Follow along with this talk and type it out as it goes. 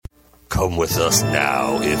Come with us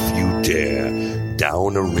now, if you dare,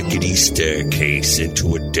 down a rickety staircase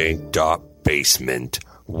into a dank, dark basement.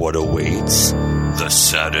 What awaits? The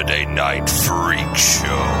Saturday Night Freak Show.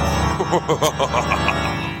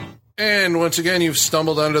 And once again, you've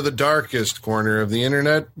stumbled onto the darkest corner of the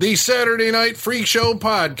internet, the Saturday Night Freak Show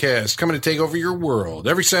podcast, coming to take over your world.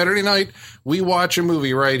 Every Saturday night, we watch a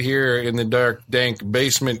movie right here in the dark, dank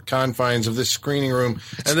basement confines of this screening room,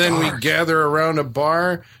 and then we gather around a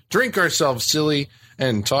bar, drink ourselves silly,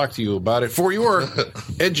 and talk to you about it for your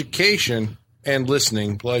education and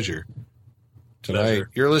listening pleasure. Tonight,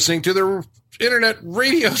 you're listening to the internet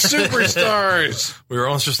radio superstars. We were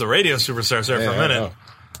almost just the radio superstars there for a minute.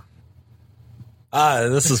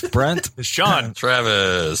 This is Brent. It's Sean.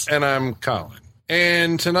 Travis. And I'm Colin.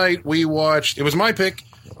 And tonight we watched, it was my pick,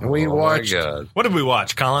 and we watched What did we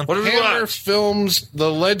watch, Colin? What did we Hammer watch? Films'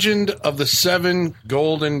 The Legend of the Seven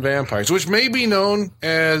Golden Vampires, which may be known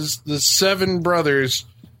as the Seven Brothers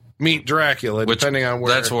Meet Dracula, depending on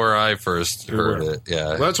where. That's where I first heard it, yeah.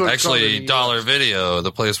 Well, that's what it's called in actually, the Dollar US. Video,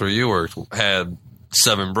 the place where you worked, had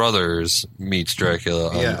Seven Brothers Meets Dracula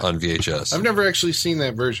on VHS. I've never actually seen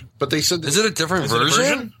that version, but they said... Is it a different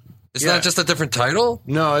version? It's Yeah. not just a different title?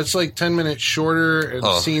 No, it's like 10 minutes shorter, and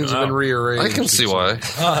the scenes have been rearranged. I can see why.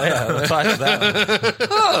 Oh, yeah. Let's watch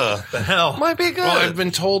that. The hell? Might be good. Well, I've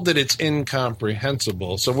been told that it's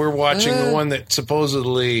incomprehensible, so we're watching the one that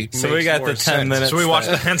supposedly So makes we got more the 10 sense. minutes. So we watched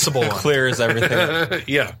the Hensible one. Clears everything.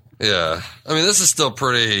 Yeah. Yeah. I mean, this is still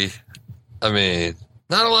pretty... I mean,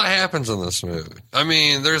 not a lot happens in this movie. I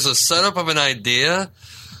mean, there's a setup of an idea.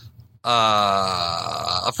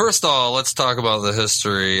 First of all, let's talk about the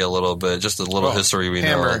history a little bit. Just a little history we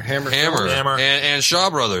know. Hammer. And Shaw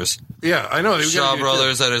Brothers. Yeah, I know. Shaw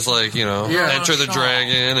Brothers, that is like, Enter the Shaw.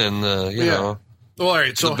 Dragon and, you know, Well, all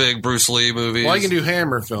right, so the big Bruce Lee movies. well, I can do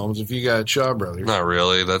Hammer Films if you got Shaw Brothers. Not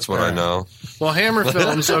really. That's what I know. Well, Hammer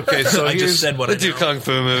Films, okay, so I here's... just said what They I do know. kung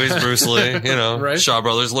fu movies, Bruce Lee, Right. Shaw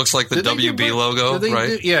Brothers looks like the Did they do WB both? logo, Did they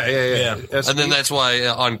right? do- Yeah. Yeah. And then that's why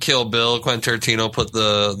on Kill Bill, Quentin Tarantino put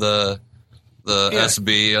the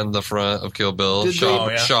SB on the front of Kill Bill. Did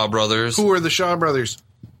they- Shaw Brothers. Who are the Shaw Brothers?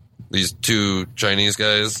 These two Chinese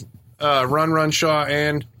guys. Run Shaw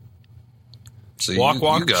and So Walk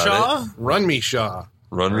you got Shaw? it. Run Me Shaw.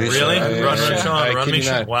 Run me. Really? Yeah, Run Shaw, I Run kid Me you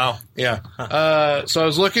Shaw. not. Wow. Yeah. So I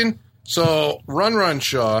was looking. So Run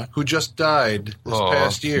Shaw, who just died this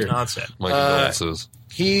past year, That's it. My condolences.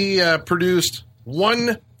 he produced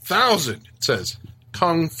 1,000, it says,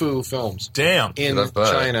 kung fu films Damn. in That's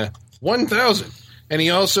bad. China. 1,000. And he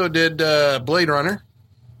also did Blade Runner,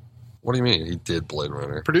 What do you mean? He did Blade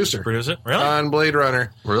Runner. producer Produce it? Really? on Blade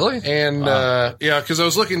Runner. Really? And, yeah, because I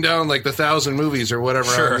was looking down, like, the 1,000 movies or whatever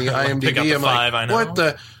Sure. on the IMDb. Pick up the I'm five, like, I know. what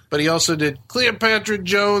the... But he also did Cleopatra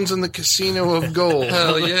Jones and the Casino of Gold.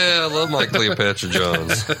 Hell yeah, I love my Cleopatra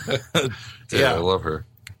Jones. Yeah. I love her.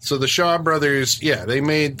 So the Shaw Brothers, yeah, they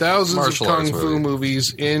made thousands Martial of arts kung fu movie.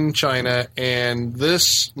 movies in China, and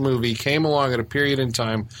this movie came along at a period in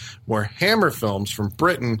time where Hammer Films from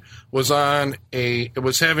Britain was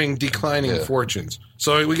having declining Yeah. fortunes.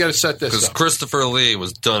 So we got to set this Because up. Christopher Lee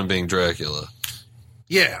was done being Dracula.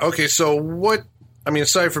 Yeah, okay, so what, I mean,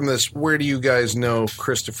 aside from this, where do you guys know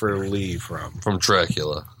Christopher Lee from? From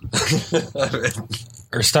Dracula.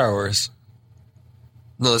 Or Star Wars.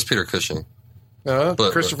 No, that's Peter Cushing.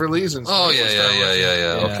 But- Christopher Lee's in Oh, yeah.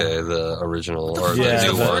 Yeah. Okay, the original or Yeah, the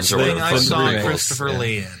new the- ones. Or the- Thing whatever. I the saw remakes. Christopher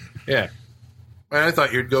Lee in. Yeah. And I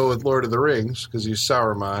thought you'd go with Lord of the Rings, because he's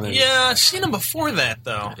Sauron. And, Yeah, I've seen him before that,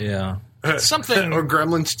 though. Yeah. Something. or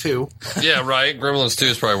Gremlins 2. Yeah, right. Gremlins 2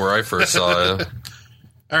 is probably where I first saw it.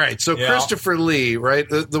 All right, so Yeah. Christopher Lee, right?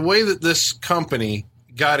 The way that this company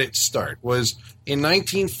got its start was in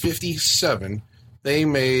 1957.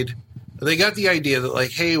 They got the idea that,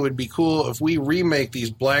 like, hey, it would be cool if we remake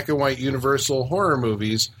these black and white Universal horror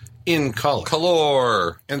movies in color.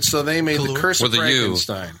 Color. And so they made The Curse of With a U.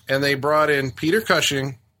 Frankenstein, and they brought in Peter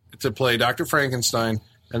Cushing to play Dr. Frankenstein,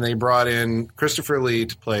 and they brought in Christopher Lee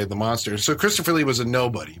to play the monster. So Christopher Lee was a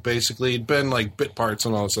nobody, basically. He'd been, like, bit parts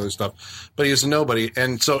and all this other stuff, but he was a nobody.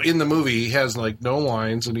 And so in the movie, he has, like, no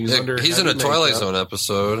lines, and he's Yeah, under he's in a heavy Twilight makeup. Zone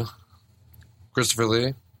episode. Christopher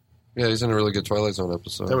Lee. Yeah, he's in a really good Twilight Zone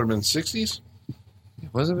episode. That would have been 60s,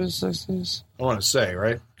 Was it his 60s? I want to say,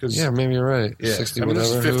 right? 'Cause, Yeah, maybe you're right. yeah. 60 I mean, this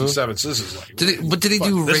is whatever. 57, so this is like... Did he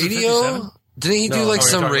do This is radio? 57? Didn't he do No. like Oh, you're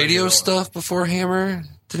some talking radio radio. stuff before Hammer?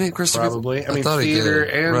 Didn't he, Christopher? Probably. I mean, thought he theater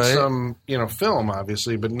did, and right? some, film,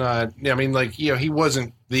 obviously, but not... I mean, like, he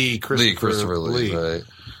wasn't the Christopher Lee, right?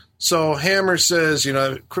 So Hammer says,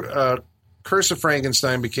 Curse of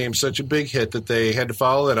Frankenstein became such a big hit that they had to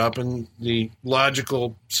follow it up, and the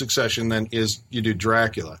logical succession then is you do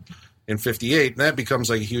Dracula. in 58, and that becomes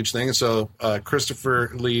like a huge thing. And so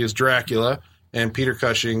Christopher Lee is Dracula, and Peter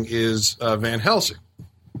Cushing is Van Helsing.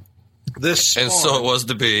 And so it was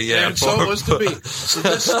to be, yeah. And so it was to be. So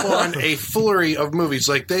this spawned a flurry of movies.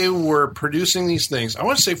 Like, they were producing these things, I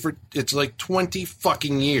want to say it's like 20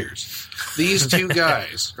 fucking years. These two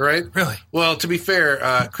guys, right? Really? Well, to be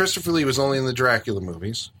fair, Christopher Lee was only in the Dracula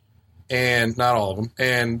movies, and not all of them.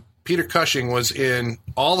 And Peter Cushing was in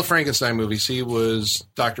all the Frankenstein movies. He was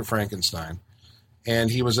Dr. Frankenstein.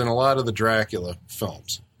 And he was in a lot of the Dracula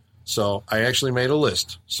films. So I actually made a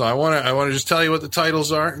list. So I want to just tell you what the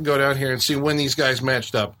titles are and go down here and see when these guys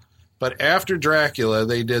matched up. But after Dracula,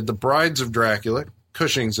 they did The Brides of Dracula.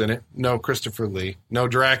 Cushing's in it. No Christopher Lee. No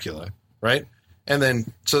Dracula. Right? And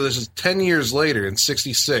then, so this is 10 years later in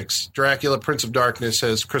 66. Dracula, Prince of Darkness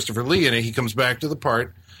has Christopher Lee in it. He comes back to the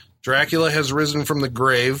part. Dracula has risen from the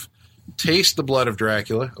grave. Taste the Blood of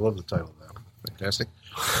Dracula. I love the title of that one. Fantastic.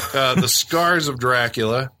 The Scars of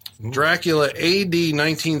Dracula. Dracula AD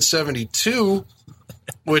 1972,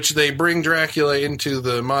 which they bring Dracula into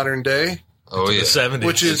the modern day. Oh, yeah. The 70s.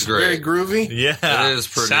 Which is very groovy. Yeah. It is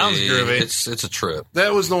pretty. Sounds groovy. It's a trip.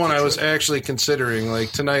 That was the one I was actually considering.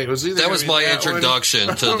 Like, tonight, it was either. That was my introduction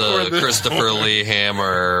to the Christopher Lee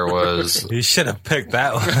Hammer. Was You should have picked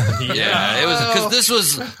that one. yeah, it was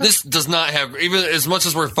because this does not have, even as much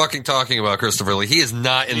as we're fucking talking about Christopher Lee, he is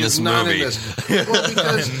not in this not movie. in this. Well,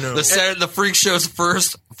 because The Freak Show's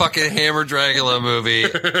first fucking Hammer Dracula movie,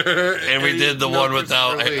 and we did the one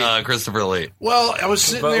without Christopher Lee. Well, I was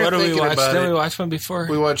sitting But there what did we thinking watch? about Did it. we watch one before?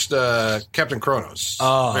 We watched Captain Kronos,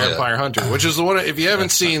 Oh. Vampire Hunter, which is the one. If you haven't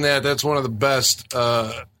seen that, that's one of the best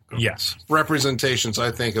Yes. representations,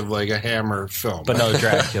 I think, of like a Hammer film. But no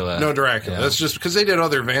Dracula. No Dracula. Yeah. That's just because they did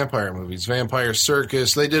other vampire movies, Vampire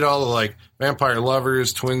Circus. They did all the like Vampire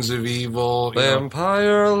Lovers, Twins of Evil, you know.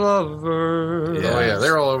 Vampire Lover. Oh yeah,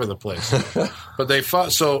 they're all over the place. But they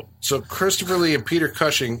fought. So Christopher Lee and Peter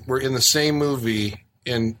Cushing were in the same movie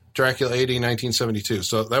in Dracula AD 1972.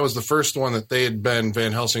 So that was the first one that they had been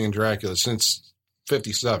Van Helsing and Dracula since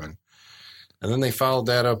 57. And then they followed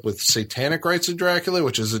that up with Satanic Rites of Dracula,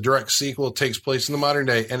 which is a direct sequel. It takes place in the modern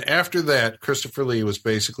day. And after that, Christopher Lee was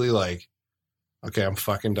basically like, okay, I'm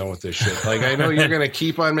fucking done with this shit. Like, I know you're going to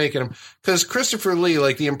keep on making them. Because Christopher Lee,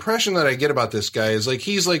 like, the impression that I get about this guy is, like,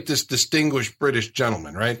 he's like this distinguished British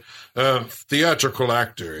gentleman, right? Theatrical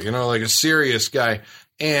actor, you know, like a serious guy.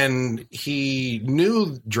 And he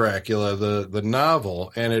knew Dracula, the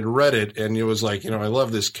novel, and had read it. And it was like, you know, I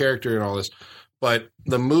love this character and all this. But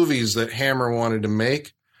the movies that Hammer wanted to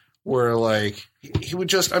make were like, he would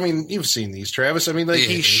just, I mean, you've seen these, Travis. I mean, like,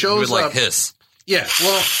 he shows would, like, up. hiss. Yeah,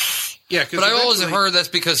 well, yeah. But I always heard that's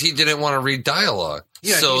because he didn't want to read dialogue.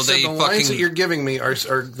 Yeah, so he said they the lines that you're giving me are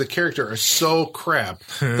the character are so crap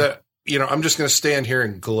that, you know, I'm just going to stand here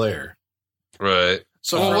and glare. Right.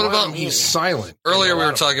 So well, what about he's silent? Earlier we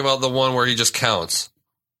were talking about the one where he just counts.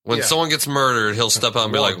 When someone gets murdered, he'll step out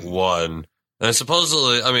and be like, 1. And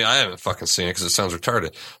supposedly, I mean, I haven't fucking seen it because it sounds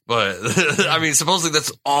retarded. But, I mean, supposedly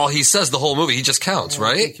that's all he says the whole movie. He just counts, I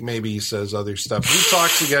right? think maybe he says other stuff. He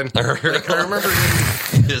talks again. Like, I remember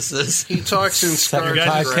he talks in Scars of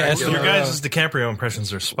Dracula. Your guys' DiCaprio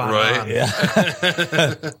impressions are spot on. Yeah.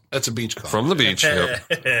 That's a beach call. From the beach.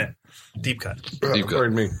 Yep. Deep cut. Deep cut.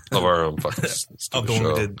 Pardon me. Of our own fucking Of the one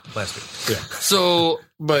show. we did last week. Yeah. So,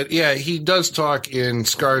 But yeah, he does talk in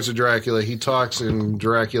Scars of Dracula. He talks in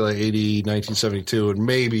Dracula AD 1972 and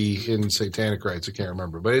maybe in Satanic Rites. I can't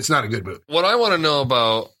remember, but it's not a good movie. what I want to know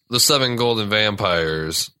about the 7 Golden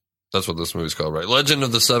Vampires, that's what this movie's called, right? Legend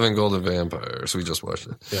of the 7 Golden Vampires. We just watched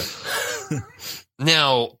it. Yeah.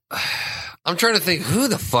 Now, I'm trying to think, who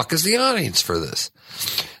the fuck is the audience for this?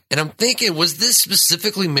 And I'm thinking, was this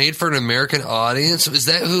specifically made for an American audience? Is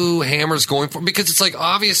that who Hammer's going for? Because it's like,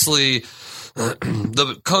 obviously,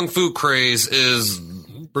 the Kung Fu craze is,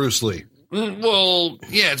 Bruce Lee. well,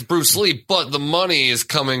 yeah, it's Bruce Lee, but the money is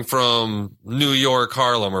coming from New York,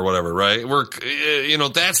 Harlem, or whatever, right? You know,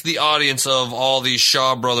 that's the audience of all these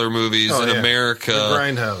Shaw Brother movies in America. The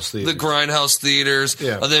Grindhouse Theater. The Grindhouse theaters.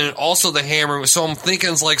 Yeah. And then also the Hammer. So I'm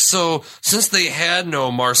thinking, it's like, so since they had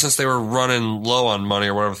since they were running low on money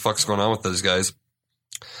or whatever the fuck's going on with those guys,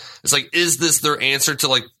 it's like, is this their answer to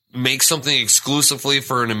like make something exclusively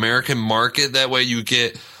for an American market? That way you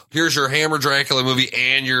get, here's your Hammer Dracula movie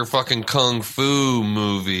and your fucking Kung Fu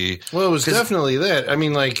movie. Well, it was definitely that. I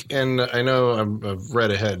mean, like, and I know I've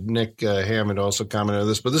read ahead. Nick Hammond also commented on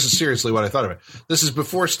this, but this is seriously what I thought of it. This is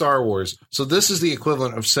before Star Wars, so this is the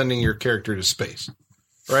equivalent of sending your character to space,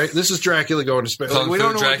 right? This is Dracula going to space. Kung we Fu,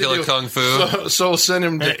 don't know Dracula, what to do. Kung Fu. So send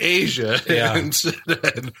him to Asia Yeah. instead.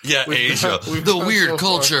 Yeah, We've Asia. gone- we've The gone weird so far.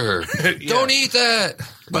 culture. Yeah. Don't eat that.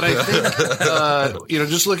 But I think,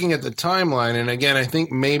 just looking at the timeline, and again, I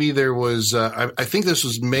think maybe there was, I think this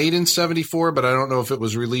was made in 74, but I don't know if it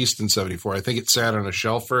was released in 74. I think it sat on a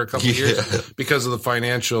shelf for a couple of years because of the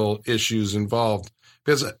financial issues involved.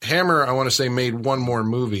 Because Hammer, I want to say, made one more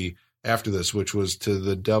movie after this, which was To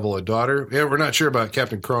the Devil a Daughter. Yeah, we're not sure about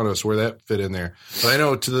Captain Kronos, where that fit in there. But I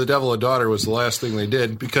know To the Devil a Daughter was the last thing they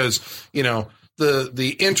did because,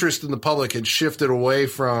 the interest in the public had shifted away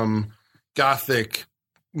from gothic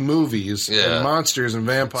movies and monsters and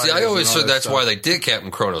vampires. See, I always said that's stuff. why they did Captain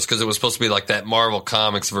Kronos, because it was supposed to be like that Marvel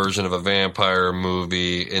Comics version of a vampire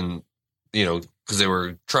movie, and because they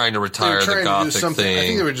were trying to retire the gothic thing. I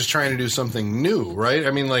think they were just trying to do something new, right?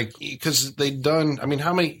 I mean, because they'd done. I mean,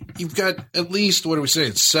 how many? You've got at least, what do we say?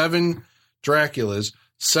 It's 7 Draculas,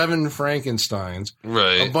 7 Frankensteins,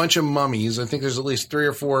 right? A bunch of mummies. I think there's at least 3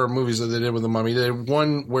 or 4 movies that they did with the mummy. They did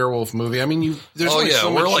one werewolf movie. I mean, there's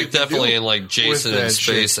so we're much like you can definitely do in like Jason in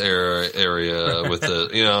space area with the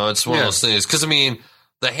it's one of those things, because I mean,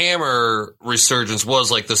 the Hammer resurgence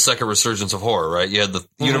was like the second resurgence of horror, right? You had the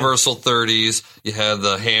Universal 30s, you had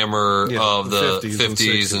the Hammer of the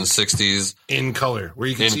 50s and 60s in color, where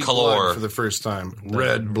you can see color blood for the first time,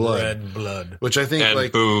 red blood, which I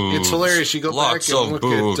think boobs. It's hilarious. You go back and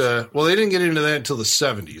look at. Well, they didn't get into that until the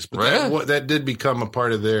 70s, but that did become a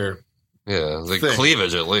part of their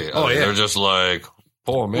cleavage at least. They're just like.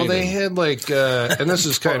 Oh, man. Well, they had and this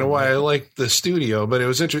is kind of why I like the studio, but it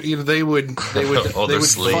was interesting. They would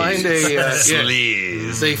find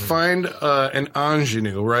they find an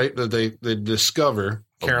ingenue, right? That they discover.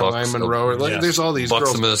 Caroline Monroe. There's all these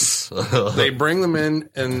girls. They bring them in,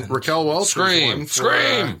 and Raquel Welch. Scream.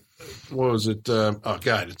 What was it? Oh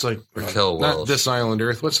God, it's like Raquel not Welch. This Island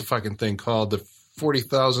Earth. What's the fucking thing called? The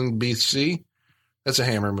 40,000 BC. That's a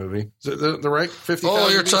Hammer movie. Is it the right 50,000? Oh,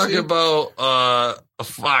 you're BC? talking about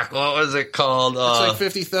what was it called? It's like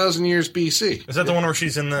 50,000 years BC. Is that the one where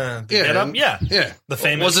she's in the get up? Yeah. The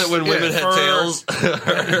famous. Was it when women had tails?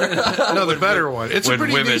 No, the better one. It's when a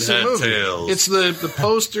pretty women decent had movie. tails. It's the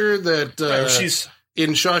poster that she's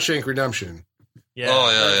in Shawshank Redemption. Yeah.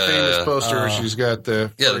 That famous poster where she's got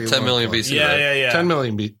the the 10 million BC. Yeah. 10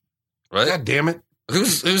 million BC. Right? God damn it.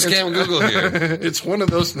 Who's Cam Google here? It's one of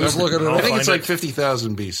those. Let's look at it. I think it's like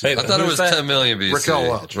 50,000 BC. Hey, I thought it was 10 million BC. Raquel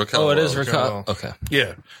Welch. It is Raquel. Okay.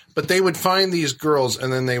 Yeah. But they would find these girls,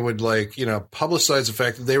 and then they would publicize the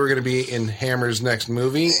fact that they were going to be in Hammer's next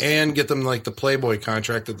movie and get them the Playboy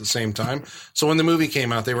contract at the same time. So when the movie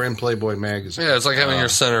came out, they were in Playboy magazine. Yeah, it's like having your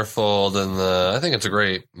centerfold, and I think it's a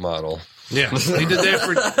great model. Yeah, they did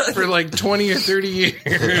that for like 20 or 30 years.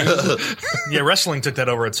 Yeah, wrestling took that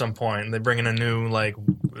over at some point. They bring in a new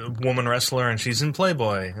woman wrestler, and she's in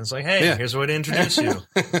Playboy. It's like, hey, here's a way to introduce you,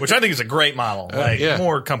 which I think is a great model.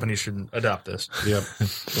 More companies should adopt this. Yep,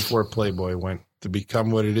 before Playboy went to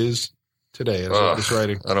become what it is today. That's what it's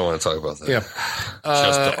writing. I don't want to talk about that. Yeah,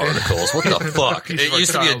 just the articles. What the fuck? It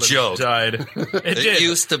used to be a joke. Died. It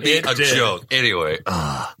used to be a joke. Anyway.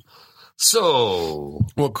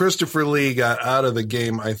 Well, Christopher Lee got out of the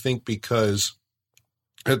game, I think, because,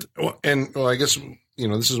 I guess,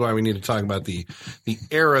 this is why we need to talk about the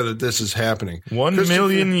era that this is happening. 1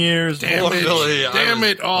 million years. Damn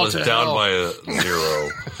it, all was to down hell. by a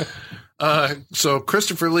 0. So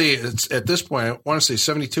Christopher Lee, at this point, I want to say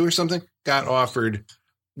 72 or something, got offered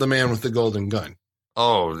The Man with the Golden Gun.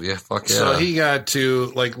 Oh, yeah, fuck yeah. So he got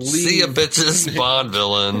to, leave. See ya, bitches, Bond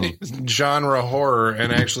villain. Genre horror,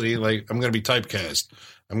 and actually, I'm going to be typecast.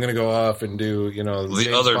 I'm going to go off and do, the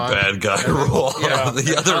James other Bond. Bad guy role. Yeah,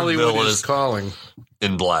 the other Hollywood villain is calling.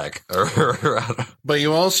 In black. But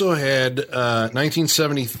you also had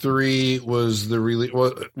 1973 was the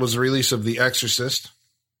release of The Exorcist.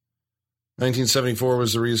 1974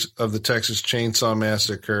 was the release of the Texas Chainsaw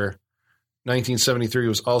Massacre. 1973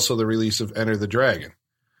 was also the release of Enter the Dragon.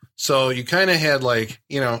 So you kind of had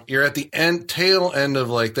you're at the tail end of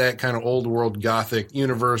that kind of old world gothic,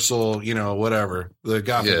 universal, whatever, the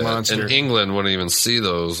gothic monster. And England wouldn't even see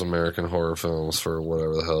those American horror films for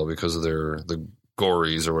whatever the hell, because of the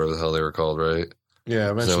gories or whatever the hell they were called, right?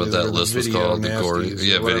 Yeah, is that what that list was called? The gory,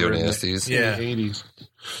 video nasties. In the 80s.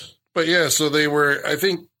 But yeah, so they were, I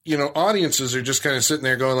think, audiences are just kind of sitting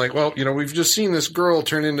there going we've just seen this girl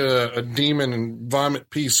turn into a demon and vomit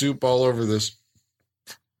pea soup all over this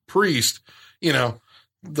priest.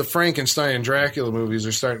 The Frankenstein and Dracula movies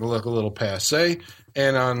are starting to look a little passé.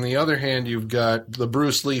 And on the other hand, you've got the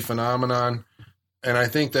Bruce Lee phenomenon. And I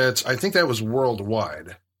think that was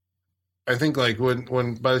worldwide. I think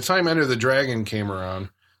when by the time Enter the Dragon came around,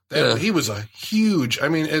 he was a huge. I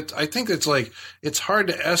mean, I think it's hard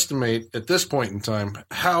to estimate at this point in time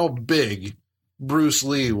how big Bruce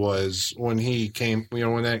Lee was when he came,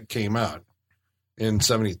 when that came out in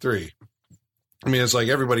 73. I mean, it's like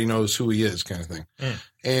everybody knows who he is kind of thing.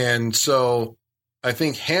 And so I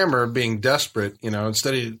think Hammer being desperate,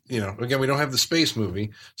 instead of, again, we don't have the space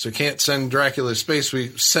movie, so we can't send Dracula to space. We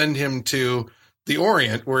send him to the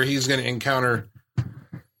Orient where he's going to encounter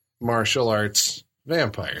martial arts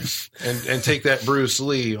vampires and take that Bruce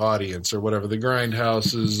Lee audience or whatever, the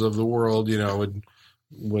grindhouses of the world, the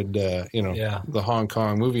Hong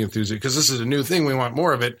Kong movie enthusiast, because this is a new thing. We want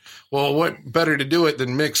more of it. Well, what better to do it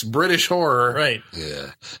than mix British horror? Right.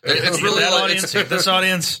 Yeah. It's really that audience, this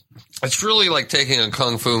audience. It's really like taking a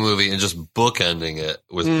kung fu movie and just bookending it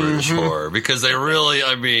with British horror, because they really,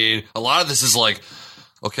 I mean, a lot of this is like,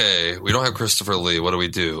 okay, we don't have Christopher Lee. What do we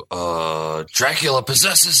do? Dracula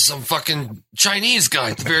possesses some fucking Chinese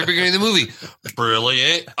guy at the very beginning of the movie.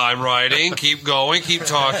 Brilliant. I'm writing. Keep going. Keep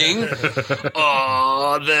talking.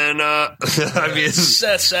 I mean,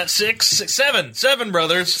 That's seven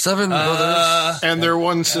brothers. Seven brothers. And their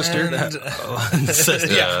one sister. That's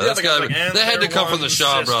gotta be, they had to come from the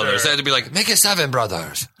Shaw brothers. They had to be like, make it seven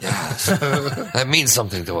brothers. Yes. That means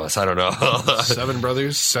something to us. I don't know. 7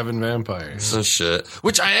 brothers, 7 vampires. Some shit.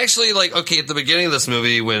 Which I actually like, okay, at the beginning of this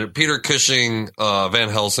movie, when Peter Cushing, Van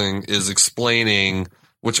Helsing is explaining,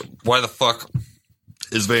 why the fuck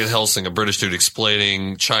is Van Helsing, a British dude,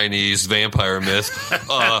 explaining Chinese vampire myth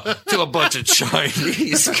to a bunch of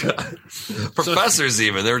Chinese guys. Professors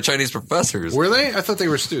even. They were Chinese professors. Were they? I thought they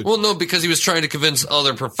were students. Well, no, because he was trying to convince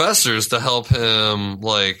other professors to help him,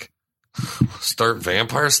 like, start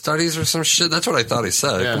vampire studies or some shit. That's what I thought he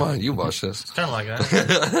said. Yeah. Come on, you watch this. Kind of like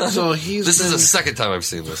that. So This is the second time I've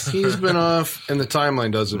seen this. He's been off, and the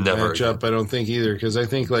timeline doesn't Never match again. up, I don't think, either, because I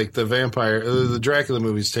think, like, the Dracula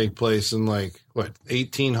movies take place in, like,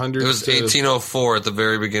 1800s? It was 1804 at the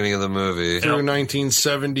very beginning of the movie. Through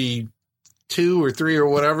 1972 or 3 or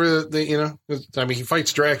whatever. I mean, he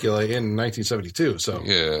fights Dracula in 1972, so.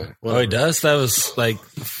 Yeah. Well, Oh, he does? That was like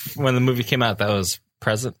when the movie came out, that was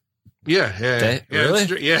present. Yeah. Really?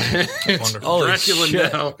 It's Wonderful. Holy Dracula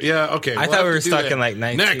shit. now. Yeah, okay. I we'll thought have we to were do stuck that. in like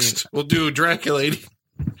 19. Next, we'll do Dracula 80.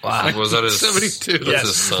 Wow. Was that his 72. That's Yes,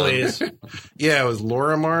 his son. please. Yeah, it was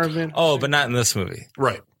Laura Marvin. Oh, but not in this movie.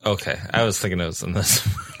 Right. Okay. I was thinking it was in this.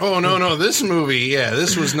 Oh, no. This movie,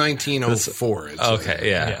 this was 1904. Okay.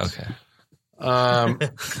 Yeah. Yes. Okay.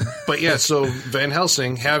 But yeah, so Van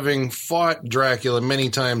Helsing, having fought Dracula many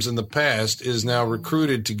times in the past, is now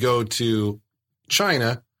recruited to go to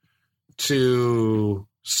China to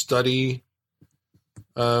study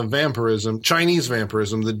vampirism, Chinese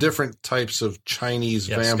vampirism, the different types of Chinese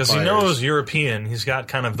vampires. Because he knows European. He's got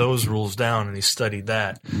kind of those rules down, and he studied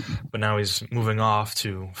that. But now he's moving off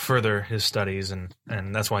to further his studies, and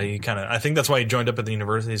that's why he I think that's why he joined up at the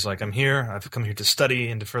university. He's like, I'm here. I've come here to study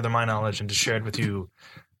and to further my knowledge and to share it with you.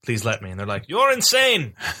 Please let me. And they're like, you're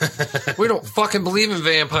insane. We don't fucking believe in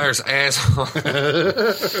vampires, asshole.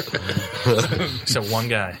 Except one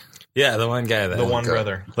guy. Yeah, the one guy that The one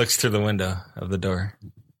brother. looks through the window of the door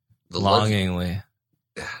The longingly.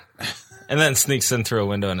 And then sneaks in through a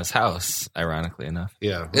window in his house, ironically enough.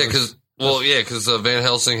 Yeah. Yeah, because Van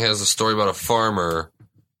Helsing has a story about a farmer,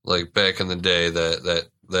 like back in the day that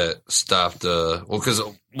stopped. Because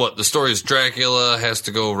the story is Dracula has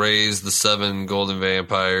to go raise the 7 golden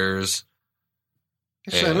vampires.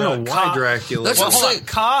 I don't know why Dracula. That's Well, what I'm hold saying. on.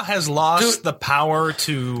 Ka has lost Dude. the power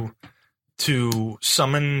to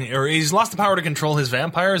summon, or he's lost the power to control his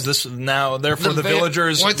vampires. Therefore, the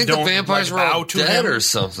villagers. Well, I think don't, the vampires like, were bow all to dead him. or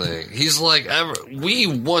something. He's like, we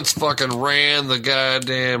once fucking ran the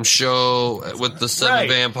goddamn show with the 7 Right.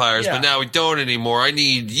 vampires, Yeah. but now we don't anymore. I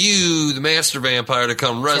need you, the master vampire, to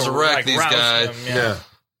come resurrect like, these rouse guys. them, Yeah.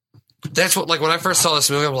 That's what, like, when I first saw this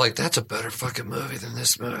movie, I'm like, that's a better fucking movie than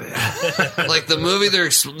this movie. Like, the movie,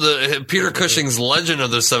 Peter Cushing's Legend of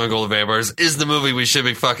the 7 Golden Vampires is the movie we should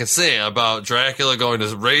be fucking seeing, about Dracula going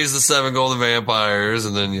to raise the 7 golden vampires,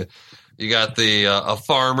 and then you got a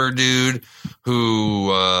farmer dude who,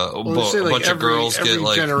 a bunch of girls get,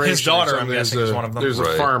 like, His daughter, I'm guessing, is one of them. There's a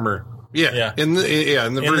Right. farmer. Yeah. In the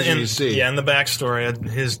version you see. Yeah, in the backstory,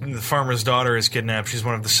 the farmer's daughter is kidnapped. She's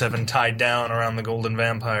one of the 7 tied down around the golden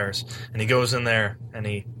vampires. And he goes in there, and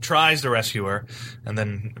he tries to rescue her, and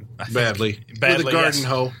then... Badly. With a garden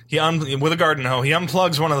hoe. With a garden hoe. He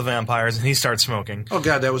unplugs one of the vampires, and he starts smoking. Oh,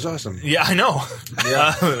 God, that was awesome. Yeah, I know.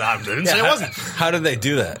 Yeah. I didn't say it wasn't. How did they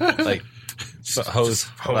do that? Like,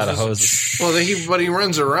 a lot of hoses. Well, he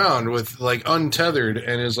runs around with, like, untethered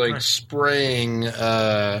and is, like, spraying smoke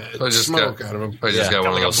out of him. I just got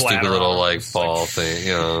one of Got, like, a those stupid bladder little, on it. like, It's fall thing,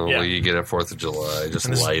 Yeah. where you get it 4th of July, just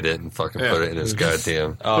light it and fucking put it in his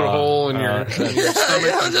goddamn... Put a hole in your stomach.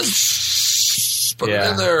 Yeah, just Put it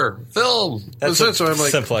Yeah. in there. Film. That's That's a what I'm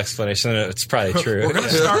like- simple explanation. It's probably true. We're going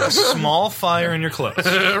to start a small fire in your clothes.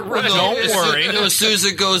 Don't worry. As soon as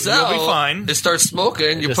it goes You'll out, be fine. it starts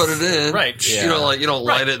smoking. You Just- put it in. Right. You don't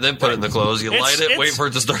light it, then put it in the clothes. You light it, wait for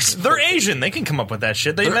it to start smoking. They're Asian. They can come up with that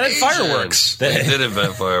shit. They They're invented Asian. fireworks. They did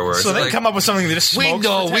invent fireworks. So they Like, come up with something that just we smokes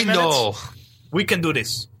know. for 10 minutes. We can do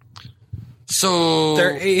this. So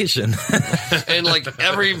They're Asian. and like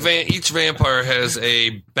each vampire has a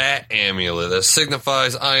bat amulet that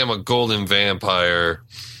signifies I am a golden vampire.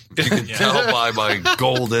 You can tell by my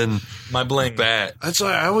golden My bling. bat. That's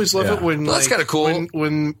why I always love it when Well, that's kinda cool.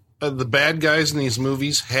 when the bad guys in these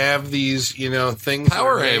movies have these things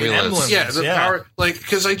Power that are made- amulets. Yeah, the power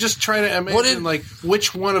because I just try to imagine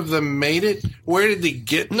which one of them made it. Where did they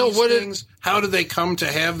get these things? How did they come to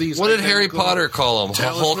have these? What did Harry Potter call them?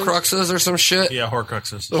 talismans? Horcruxes or some shit? Yeah,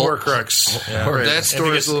 Horcruxes. The Horcrux. Yeah. Right. That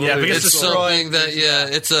story's a little bit- It's destroyed. something that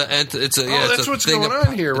it's a that's what's thing going of,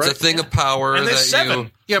 on here, It's a right? thing of power And that there's 7.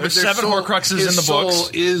 Yeah, There's but their 7 soul- Horcruxes his in the soul books.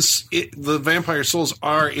 the vampire souls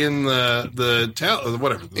are in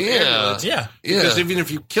whatever. The amulets. Yeah. Because even if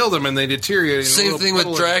you kill them and they deteriorate, in a Same little thing with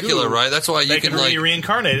puddle of Dracula, goo, right? That's why you They can can like be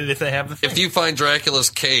reincarnated if they have the thing. if you find Dracula's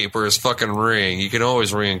cape or his fucking ring, you can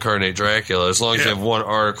always reincarnate Dracula as long as you have one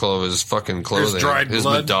article of his fucking clothing, dried his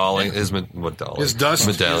blood. medallion, his medallion, His dust.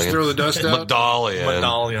 medallion, Just throw the dust out. medallion.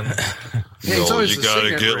 Medallion. Yeah, it's always you the gotta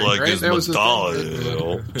signet get ring, like right? his That was the thing,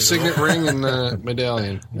 medallion. Signet ring and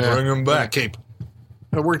medallion. Yeah. Bring 'em back. And the cape.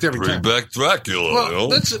 It worked every Bring time. back Dracula. Well,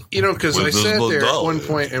 that's because With I his sat there at medallion. one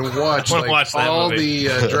point and watched Wanna like, watch that all movie.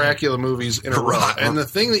 the Dracula movies in a row, Right. and the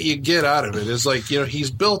thing that you get out of it is like he's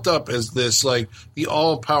built up as this like the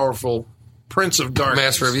all powerful Prince of Darkness,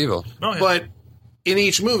 Master of Evil. Oh, yeah. But in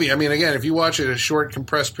each movie, I mean, again, if you watch it a short,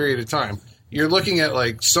 compressed period of time, you're looking at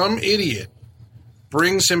like some idiot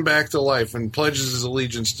brings him back to life and pledges his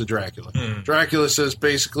allegiance to Dracula. Dracula says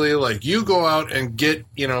basically like, you go out and get,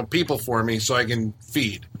 people for me so I can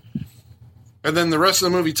feed. And then the rest of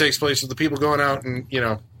the movie takes place with the people going out and,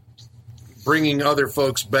 bringing other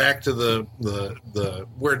folks back to the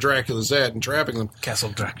where Dracula's at and trapping them. Castle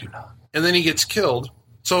Dracula. And then he gets killed.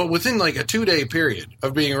 So within like a 2-day period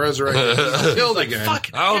of being resurrected, he's killed again.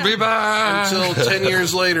 I'll be back. Until 10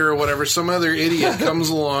 years later or whatever, some other idiot comes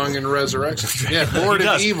along and resurrects him. Yeah, bored He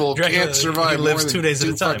of does. evil, Dracula, can't survive he lives more 2 than days at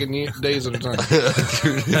a 2 time. fucking days at a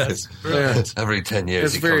time. Yeah. Every 10 years,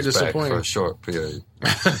 It's he very comes back disappointing. for a short period.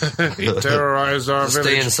 He terrorized our Stay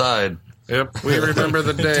village. inside. Yep, we remember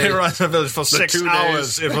the day. Terrorized the village for 6 2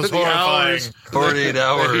 hours. days. It was The horrifying. hours. 48 He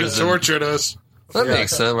hours. and- tortured us. That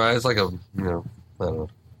makes sense, right? It's like I don't know.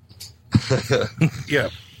 Yeah.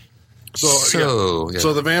 So, yeah.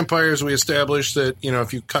 So the vampires, we established that,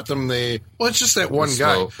 if you cut them, it's just that one The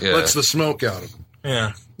guy smoke, yeah. lets the smoke out of them.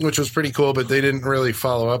 Yeah. Which was pretty cool, but they didn't really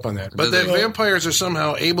follow up on that. But Did that they? vampires are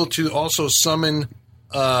somehow able to also summon,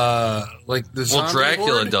 like the Well, zombie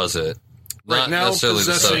Dracula horde. does it. Right Not now, necessarily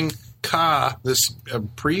possessing Ka, this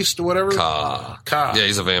priest or whatever. Ka. Ka. Yeah,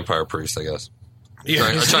 he's a vampire priest, I guess. Yeah,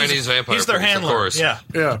 A Chinese vampire He's their priest, handler. of course. Yeah.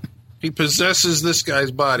 yeah. He possesses this guy's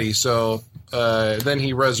body, so then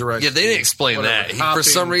he resurrects. Yeah, they didn't explain whatever, that. For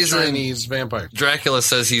some hopping reason, Chinese vampire. Dracula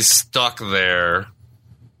says he's stuck there.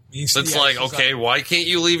 It's like, okay, why can't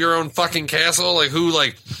you leave your own fucking castle? Like, who,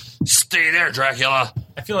 like, stay there, Dracula?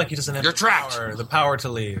 I feel like he doesn't have You're trapped. the power to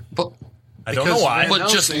leave. But, I don't know why. But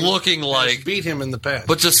just Helsing looking has like, beat him in the past.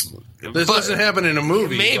 but just, this doesn't happen in a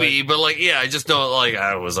movie. maybe, but like, yeah, I just don't, like,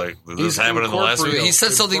 I was like, did He's this happened in the last movie? incorporeal. He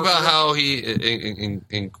said something about how he,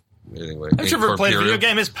 anyway. Have you ever played a video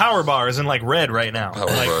game? His power bar is in like red right now. Power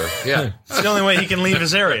Like, bar. Yeah. it's the only way he can leave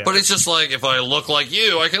his area. But it's just like, if I look like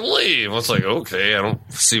you, I can leave. It's like, okay, I don't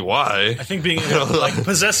see why. I think being like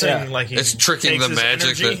possessing, like he It's tricking takes the his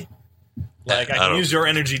magic energy, like I I can don't- use your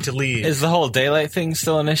energy to leave. Is the whole daylight thing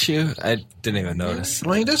still an issue? I didn't even notice.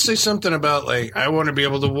 Well, he does say something about, like, I want to be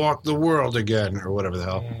able to walk the world again, or whatever the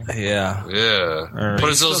hell. Yeah. Yeah. right. But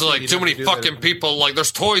it's also Still like think too you'd many have to do fucking that. people. Like,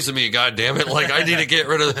 there's toys in me, goddammit. Like, I need to get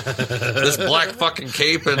rid of this black fucking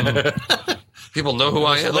cape and people know who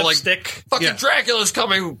I am. They're like, Lipstick. fucking Yeah. Dracula's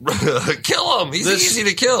coming. Kill him. He's This- easy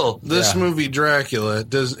to kill. This movie, Dracula,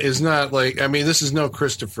 is not like, I mean, this is no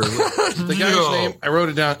Christopher Lee. The guy's No. name, I wrote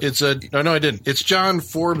it down. No, I didn't. It's John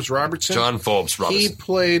Forbes Robertson. John Forbes He Robinson.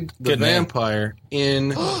 played the Good name. vampire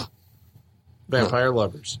in Vampire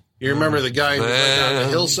Lovers. You remember the guy who went on the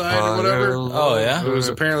hillside or whatever? Oh, yeah? Who was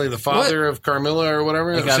apparently the father of Carmilla or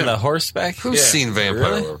whatever? Like That was on him. the horseback? Who's Yeah. seen Vampire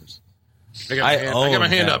Really? Lovers? I got my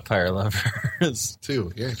hand up Vampire Lovers.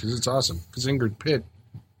 too. Yeah, because it's awesome. Because Ingrid Pitt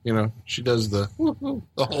You know, she does the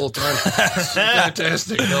whole time.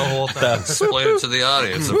 Fantastic. The whole time. Explain it to the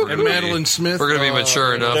audience. And Madeline Smith. We're going to be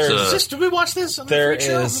mature enough to. Did we watch this? On the There Freak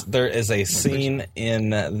Show? is a scene in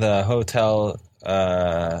the hotel,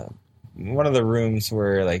 one of the rooms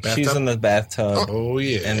where like she's Bathtub? in the bathtub, Oh,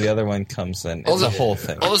 yeah. and the other one comes in. It's a whole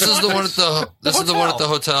thing. Oh, this is the one at the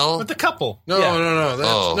hotel. With the couple. No, Yeah. no. That's,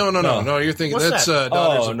 Oh. no. You're thinking What's that's that?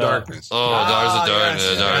 Daughters Oh, of no. Darkness. Oh, Daughters of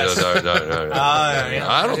yes, Darkness. yeah.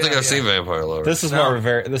 I don't think I've seen Vampire Lovers. This is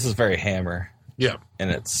this is very Hammer, Yeah.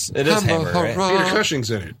 and it is Hammer, right? Peter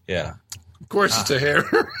Cushing's in it. Yeah. Of course, it's a hair.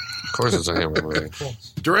 Of course, it's a Hammer movie.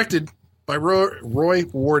 Directed by Roy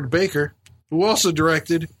Ward Baker, who also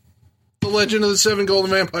directed The Legend of the Seven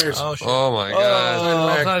Golden Vampires. Oh, shit. Oh my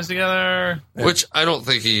god! All ties together. Which I don't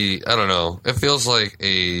think I don't know. It feels like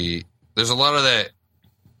there's a lot of that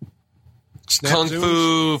Snap kung zooms.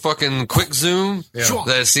 fu fucking quick zoom. Yeah.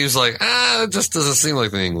 That it seems like it just doesn't seem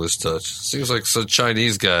like the English touch. Seems like some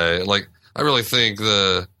Chinese guy. Like I really think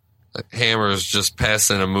the Hammer's just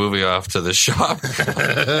passing a movie off to the shop.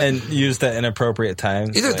 And used at inappropriate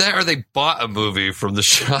times. Either like- that or they bought a movie from the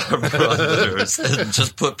Shaw Brothers and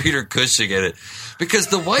just put Peter Cushing in it. Because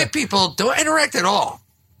the white people don't interact at all.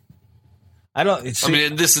 I don't. See, I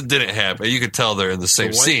mean, this didn't happen. You could tell they're in the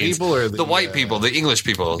same The white scenes. people or the white people, the English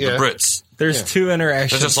people, Yeah. the Brits. there's two They're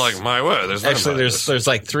interactions. just like, my word, there's Actually, vampires. there's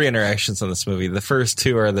like three interactions in this movie. The first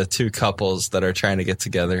two are the two couples that are trying to get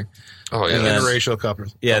together. Oh, yeah. and then- Interracial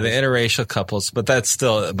couples. Yeah, the interracial couples, but that's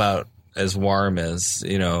still about as warm as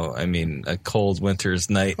I mean, a cold winter's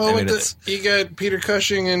night. Oh, I mean, you got Peter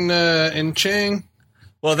Cushing and Chang.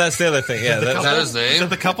 well, that's the other thing. Yeah, Is that his Is name? that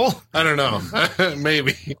the couple? I don't know.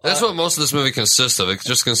 Maybe. That's what most of this movie consists of. It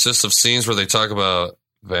just consists of scenes where they talk about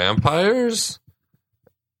vampires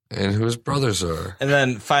and who his brothers are. and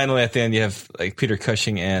then finally at the end you have like Peter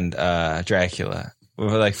Cushing and Dracula.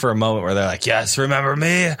 Like for a moment where they're like, "Yes, remember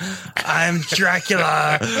me? I'm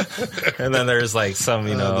Dracula." And then there's like some,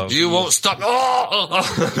 You won't stop. Oh!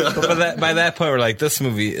 But by that point, we're like, this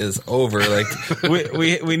movie is over. Like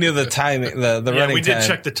we knew the timing, the Yeah, running we did time.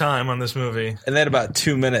 check the time on this movie. And then about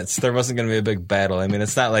 2 minutes, there wasn't going to be a big battle. I mean,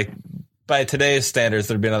 it's not like by today's standards,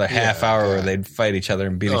 there'd be another half hour where they'd fight each other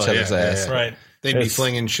and beat each other's ass. yeah. Right. They'd be It's-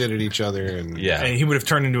 flinging shit at each other. And Yeah. And he would have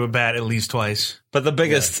turned into a bat at least twice. But the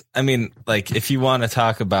biggest, I mean, like, if you want to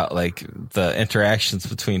talk about, like, the interactions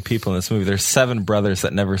between people in this movie, there's 7 brothers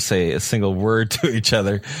that never say a single word to each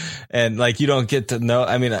other. And, like, you don't get to know,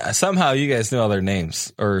 I mean, somehow you guys knew all their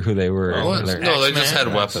names or who they were. What? Their- No, they just X-Men.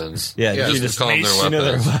 had weapons. Yeah, Yeah. you Just just call them Mace, their you know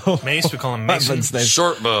weapons. their Mace, we call him Mason. weapons names.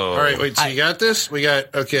 Short bow. All right, wait. So you got this? We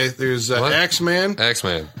got there's What? Axeman,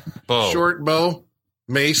 Axeman. Bow. Short Bow,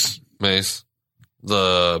 Mace. Mace.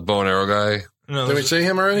 The bow and arrow guy. No, Did we say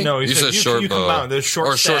him already? No, You said short you bow. combine. There's short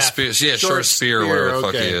or short staff. spear. Yeah, short spear, whatever the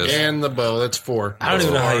fuck he is. And the bow. That's 4. I don't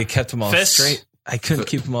even know how you kept them all Fists. straight. I couldn't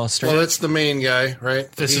keep them all straight. Well, that's the main guy, right?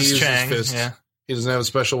 This He is uses Chang. fists. Yeah. He doesn't have a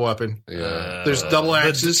special weapon. Yeah. There's double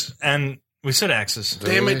axes. And we said axes.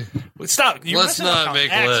 Damn it. Stop. You're Let's messing up not how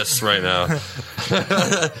make axe- lists right now.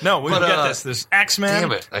 No, we But, get this. There's Axeman.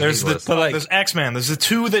 damn it. I There's hate the lists. But, like- there's Axeman. There's the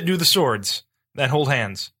 2 that do the swords that hold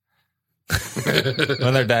hands.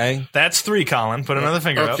 when they're dying. That's 3, Colin. Put another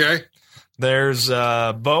finger up. Okay. There's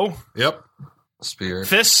bow, Yep. Spear.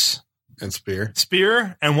 fists, And spear.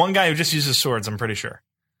 spear, and one guy who just uses swords, I'm pretty sure.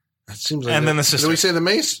 That seems like And then the Did sister. we say the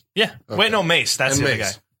mace? Yeah. Wait, no, mace. That's and the other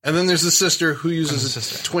mace. guy. And then there's the sister who uses the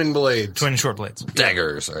sister. twin blades. Twin short blades.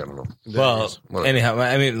 Daggers. I don't know. Well, Whatever. anyhow,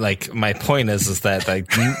 I mean, like, my point is that, like,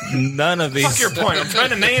 none of these. Fuck your point. I'm trying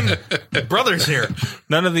to name brothers here.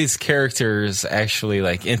 None of these characters actually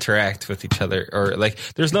like interact with each other, or like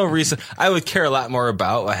there's no reason. I would care a lot more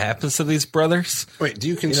about what happens to these brothers. Wait, do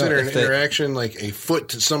you consider if an they- interaction like a foot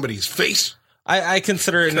to somebody's face? I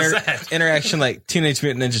consider an that? interaction like Teenage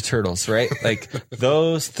Mutant Ninja Turtles, right? Like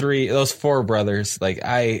those 4 brothers, like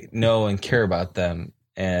I know and care about them,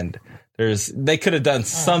 and they could have done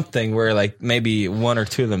something where like maybe 1 or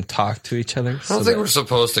 2 of them talk to each other. I don't think we're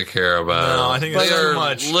supposed to care about. No, I think they it's too are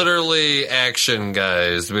much. literally action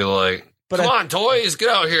guys. To be like, But come I- on, toys, get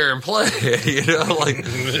out here and play. You know, like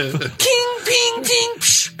king, ping, ting.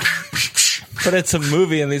 Psh, psh, psh. But it's a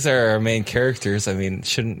movie, and these are our main characters. I mean,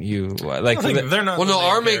 shouldn't you like? I think they're not. Well, the no,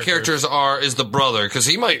 our main characters is the brother because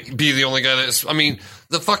he might be the only guy that's. I mean,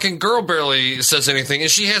 the fucking girl barely says anything,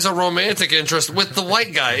 and she has a romantic interest with the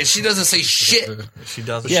white guy, and she doesn't say shit. She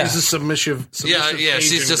does. Yeah. She's a submissive Yeah,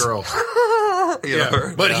 she's Asian just. girl. You know,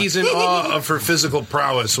 Yeah, but he's in awe of her physical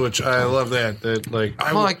prowess, which I love that. That like,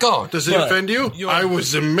 Oh my God. does it But- offend you? I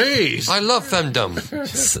was amazed. I love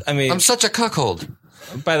femdom. I mean, I'm such a cuckold.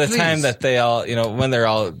 by the time that they all, when they're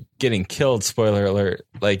all getting killed, spoiler alert,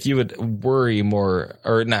 like you would worry more,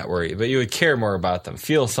 or not worry, but you would care more about them,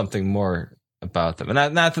 feel something more about them.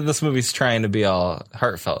 And not that this movie's trying to be all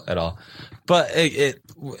heartfelt at all, but it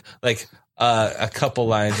a couple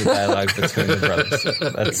lines of dialogue between the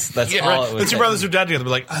brothers. That's all it was. The two brothers who died together were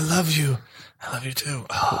like, I love you. I love you too.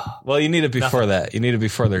 Oh. Well, you need it before that. You need it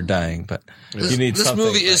before they're dying, but you need this something.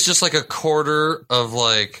 This movie is just like a quarter of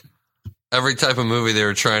like every type of movie they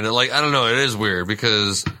were trying to, like, I don't know, it is weird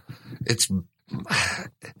because it's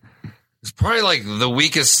probably like the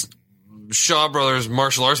weakest Shaw Brothers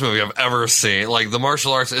martial arts movie I've ever seen. Like, the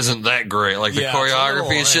martial arts isn't that great. Like, the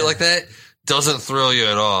choreography and shit like that doesn't thrill you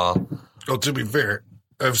at all. Well, to be fair,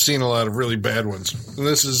 I've seen a lot of really bad ones. And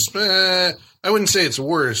this is, I wouldn't say it's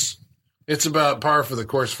worse. It's about par for the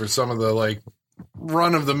course for some of the, like,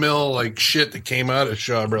 run-of-the-mill, like, shit that came out of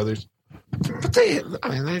Shaw Brothers. But they had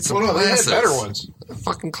better ones.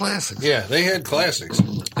 Fucking classics. Yeah, they had classics.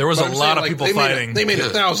 There was a lot of people fighting. They made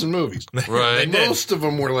 1,000 movies. Right. Most of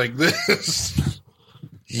them were like this.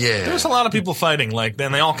 Yeah. There was a lot of people fighting, like,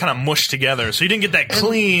 then they all kind of mushed together, so you didn't get that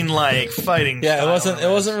clean, like, fighting. Yeah, it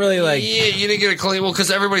wasn't really like. Yeah, you didn't get a clean. Well, because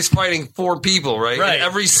everybody's fighting 4 people, right? Right. In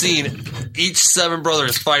every scene, each 7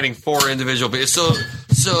 brothers fighting 4 individual people. So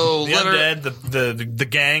the undead, the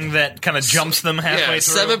gang that kind of jumps them halfway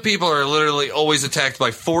through. 7 people are literally always attacked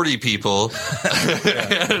by 40 people.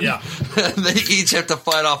 Yeah. And they each have to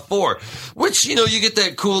fight off 4, which, you get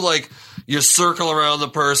that cool, like, you circle around the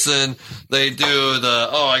person. They do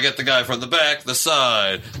I get the guy from the back, the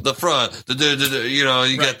side, the front, you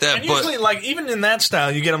get that. And usually, like, even in that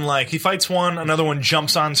style, you get them like, he fights one, another one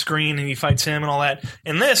jumps on screen, and he fights him and all that.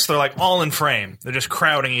 In this, they're like all in frame. They're just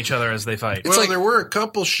crowding each other as they fight. Well, there were a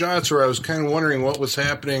couple shots where I was kind of wondering what was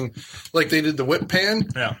happening. Like, they did the whip pan.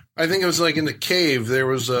 Yeah. I think it was like in the cave, there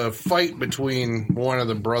was a fight between one of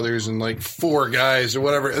the brothers and like 4 guys or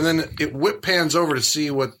whatever. And then it whip pans over to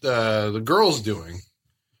see what the girl's doing.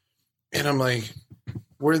 And I'm like,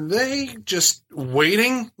 were they just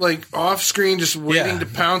waiting, like off screen, just waiting to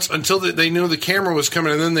pounce until they knew the camera was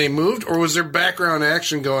coming and then they moved? Or was there background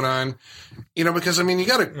action going on? Because, I mean, you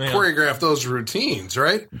got to choreograph those routines,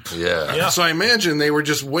 right? Yeah. So I imagine they were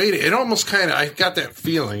just waiting. It almost kind of, I got that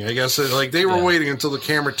feeling, I guess, like they were waiting until the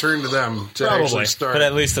camera turned to them to actually start. But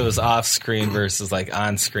at least it was off screen versus like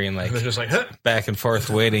on screen, like they're just like, huh? Back and forth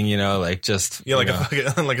waiting, like just. Yeah, like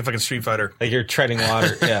a fucking Street Fighter. Like you're treading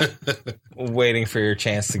water, waiting for your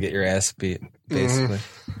chance to get your ass beat, basically.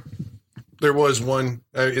 Mm-hmm. There was one,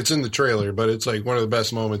 it's in the trailer, but it's like one of the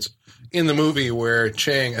best moments in the movie where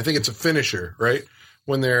Chang, I think it's a finisher, right?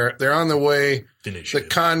 When they're on the way, the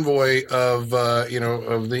convoy of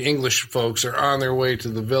of the English folks are on their way to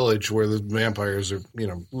the village where the vampires are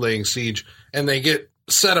laying siege, and they get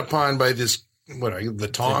set upon by this the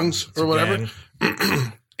tongs or whatever.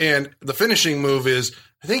 And the finishing move is,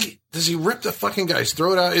 I think, does he rip the fucking guy's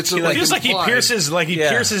throat out? It's he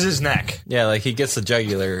pierces his neck. Yeah, like he gets the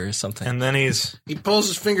jugular or something. And then he pulls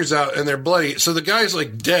his fingers out and they're bloody. So the guy's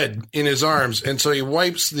like dead in his arms, and so he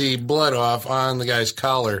wipes the blood off on the guy's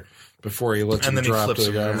collar before he lets him drop to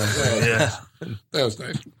the guy. That was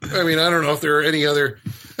nice. I mean, I don't know if there are any other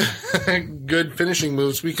good finishing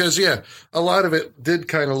moves because a lot of it did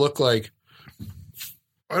kind of look like,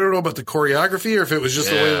 I don't know about the choreography or if it was just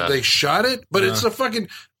the way that they shot it, but it's a fucking.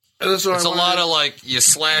 It's a lot of like you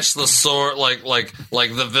slash the sword, like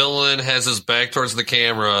the villain has his back towards the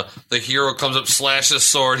camera. The hero comes up, slashes his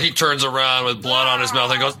sword. He turns around with blood on his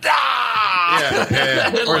mouth and goes,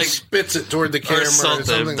 "Ah!" Or like, spits it toward the camera or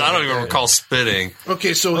something. I don't even recall spitting.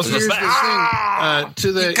 Okay, so here's the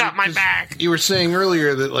thing. You got my back. You were saying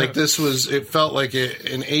earlier that like this was, it felt like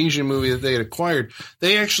an Asian movie that they had acquired.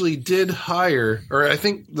 They actually did hire, or I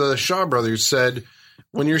think the Shaw Brothers said,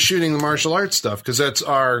 when you're shooting the martial arts stuff, because that's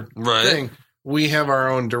our thing, we have our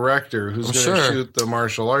own director who's going to shoot the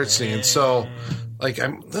martial arts scenes. So, like,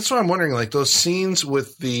 that's why I'm wondering, like, those scenes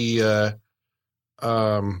with the,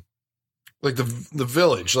 like the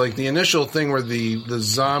village, like the initial thing where the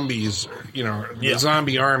zombies, the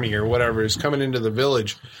zombie army or whatever is coming into the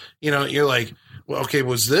village, you're like, well, okay,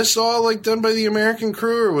 was this all like done by the American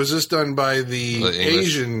crew or was this done by the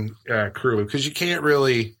Asian crew? Because you can't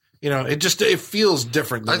really. It feels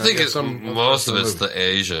different. I think most of it's the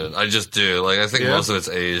Asian. I just do. Like, I think most of it's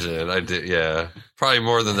Asian. I do. Yeah. Probably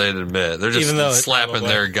more than they'd admit. They're just Even though slapping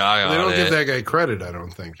their guy on They don't it. give that guy credit, I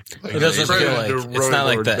don't think. Like, It doesn't credit feel like to it's not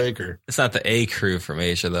Roy like that. Baker. It's not the A crew from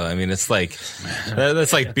Asia, though. I mean, it's like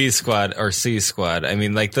that's like B squad or C squad. I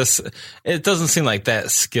mean, like this. It doesn't seem like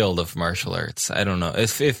that skilled of martial arts. I don't know. It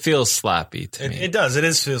feels sloppy to me. It does. It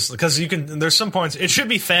is because you can. There's some points. It should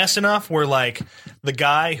be fast enough where like the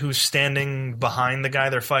guy who's standing behind the guy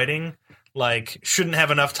they're fighting. Like, shouldn't have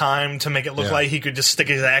enough time to make it look like he could just stick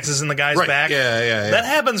his axes in the guy's Right. back. Yeah. That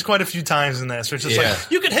happens quite a few times in this. Where it's just Yeah.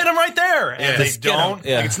 like, you could hit him right there. And they Just get him. don't.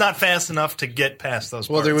 Yeah. Like, it's not fast enough to get past those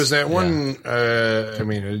Well, parts. there was that one. I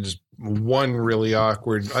mean, it just one really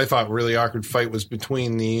awkward. I thought really awkward fight was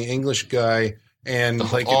between the English guy and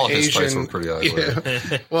like All an his Asian. fights were pretty awkward.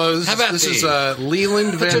 Yeah. Well, How about this is these?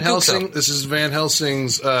 Leland Put your Van dukes Helsing. up. This is Van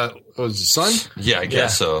Helsing's was his son. Yeah, I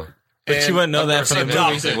guess so. But you wouldn't know that from the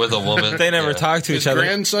movie. Something with a woman. They never Yeah. talk to His each other.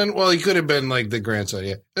 grandson. Well, he could have been like the grandson.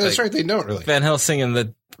 Yeah, that's right. They don't really. Van Helsing and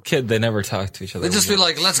the kid, they never talk to each other. They'd just be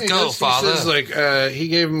like, let's He go, does- father. He says, like he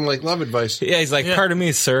gave him like love advice. yeah, he's like, pardon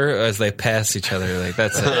me, sir, as they pass each other. Like,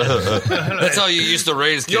 that's it. That's how you used to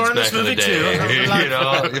raise kids You're in back this in the movie too. day. You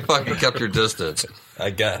know, you fucking kept your distance. I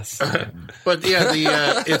guess. But yeah,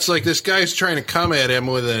 the it's like this guy's trying to come at him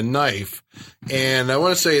with a knife, and I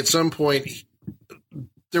want to say at some point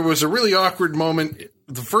there was a really awkward moment,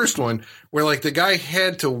 the first one, where like the guy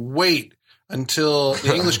had to wait until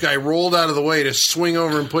the English guy rolled out of the way to swing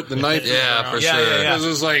over and put the knife. Yeah, for Yeah, sure. yeah, yeah. It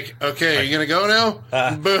was like, okay, are you gonna go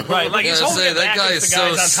now? Boom. Right, like he's Yeah, holding say, it that back guy as is the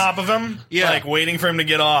guy's so on top of him, Yeah. like waiting for him to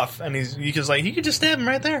get off, and he's like, he could just stab him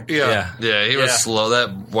right there. Yeah. Yeah, he was Yeah. slow. That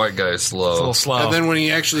white guy is slow. It's a little slow. And then when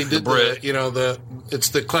he actually did Brit. it's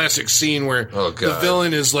the classic scene where Oh, the God.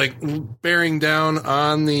 villain is like bearing down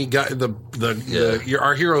on the guy,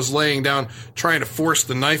 our hero's laying down, trying to force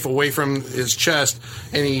the knife away from his chest,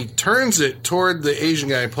 and he turns it toward the Asian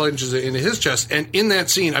guy and plunges it into his chest. And in that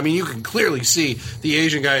scene, I mean, you can clearly see the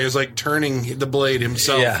Asian guy is like turning the blade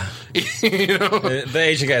himself. Yeah. You know? The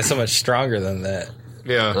Asian guy is so much stronger than that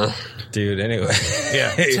Yeah. dude. Anyway,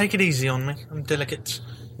 Yeah. Take it easy on me. I'm delicate.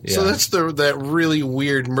 So that's that really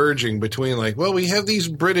weird merging between like, well, we have these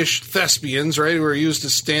British thespians, right, who are used to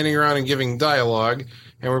standing around and giving dialogue,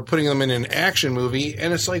 and we're putting them in an action movie,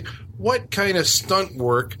 and it's like, what kind of stunt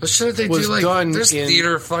work But shouldn't they was do like done there's in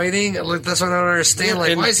theater fighting? Like, that's what I don't understand. Like,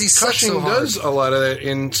 and why is he such Cushing so hard? does a lot of that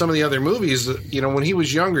in some of the other movies. You know, when he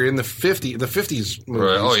was younger in the 50s movies.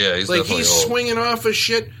 Right. Oh, yeah, he's like definitely he's old. swinging off of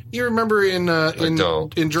shit. You remember in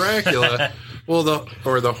don't. Dracula, well,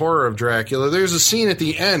 the horror of Dracula. There's a scene at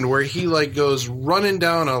the end where he like goes running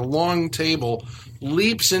down a long table,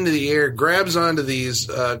 leaps into the air, grabs onto these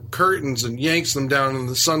curtains and yanks them down, and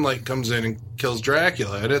the sunlight comes in and kills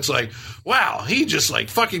Dracula. And it's like, wow, he just like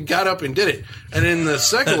fucking got up and did it. And in the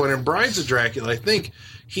second one, in Brides of Dracula, I think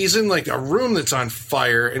he's in like a room that's on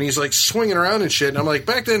fire and he's like swinging around and shit. And I'm like,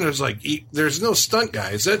 back then it was like, there's no stunt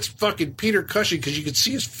guys. That's fucking Peter Cushing because you could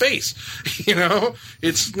see his face. You know,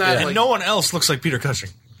 it's not And like no one else looks like Peter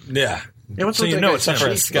Cushing. yeah. Yeah, what's So with you that know guy? it's not for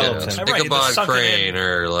a Cheap. skeleton. Yeah. Ichabod Right, the sunken Crane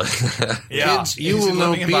or like Yeah, Kids, you He's will know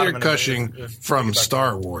living in Peter bottom of the- Cushing from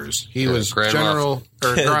Star Wars. He was Grand General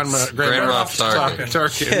or Kids. Grand Moff Tarkin.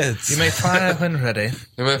 Tarkin. Kids. You may fire when ready.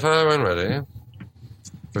 you may fire when ready.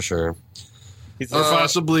 For sure. He's Or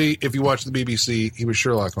possibly, if you watch the BBC, he was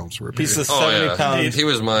Sherlock Holmes for a He's period. a Oh, 70 yeah. pound He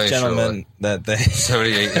was my gentleman that they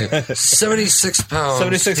 78, 76 pounds.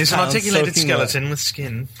 76 He's an pounds articulated soaking wet. skeleton with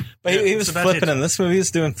skin. But he was That's about flipping it. in this movie. He's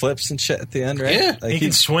doing flips and shit at the end, right? Yeah. Like He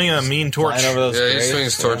can swing a mean torch. flying over those Yeah, he graves.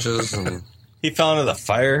 swings torches and He fell into the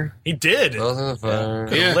fire. He did. goes in the fire.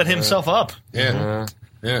 Yeah. Lit himself up. Yeah.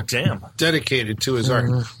 Yeah. Damn. Dedicated to his art.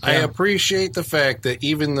 I appreciate the fact that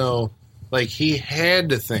even though, like, he had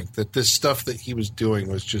to think that this stuff that he was doing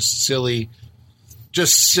was just silly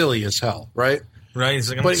as hell, right? Right. He's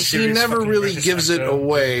like, I'm But a he serious never fucking really racist gives it actor.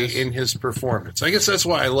 away in his performance. I guess that's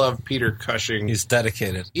why I love Peter Cushing. He's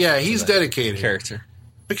dedicated. Yeah, he's dedicated. Character.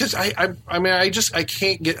 Because I mean, I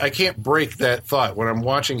can't break that thought when I'm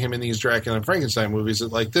watching him in these Dracula and Frankenstein movies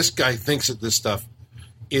that like this guy thinks that this stuff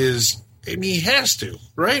is, and he has to,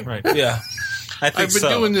 right? Right. Yeah. I think I've been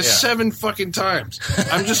so. doing this Yeah. 7 fucking times.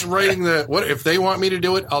 I'm just writing what if they want me to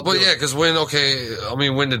do it, I'll Well, do yeah, it. because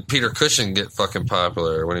when did Peter Cushing get fucking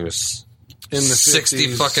popular? When he was In the 60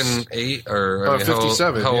 50s. fucking 8 or Oh, I mean, how-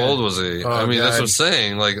 57, How yeah. old was he? Oh, I mean, that's God. what I'm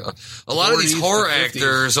saying. Like a lot of these 40s to horror 50s.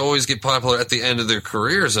 actors always get popular at the end of their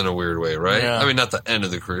careers in a weird way, right? Yeah. I mean, not the end of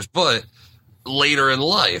their careers, but later in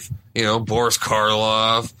life. You know, Boris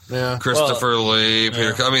Karloff, Yeah. Christopher Lee,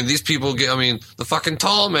 Peter. I mean, these people get. I mean, the fucking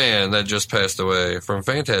tall man that just passed away from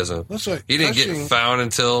Phantasm. That's what He didn't Cushing- get found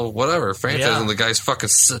until whatever Phantasm. Yeah. The guy's fucking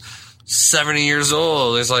 70 years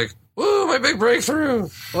old. It's like, woo, my big breakthrough.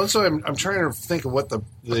 Well, so I'm trying to think of what the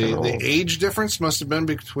age difference must have been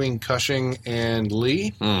between Cushing and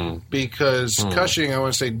Lee, because Cushing, I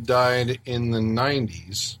want to say, died in the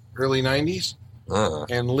 90s, early 90s,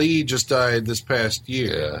 and Lee just died this past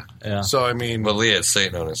year. Yeah. So, I mean... But Lee had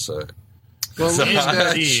Satan on his side. Well,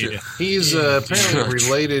 he's apparently George.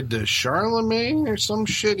 related to Charlemagne or some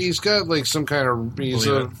shit. He's got like some kind of... He's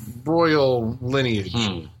a royal lineage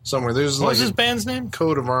somewhere. There's What like was his a band's name?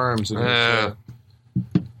 coat of arms. And I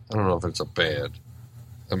don't know if it's a band.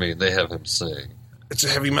 I mean, they have him sing. it's a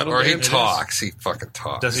heavy metal Or he band. talks. He fucking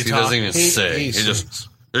talks. Does he doesn't talk? even sing. He just...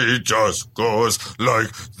 He just goes like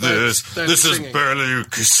this. That's This singing. is barely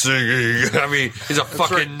singing. I mean, he's a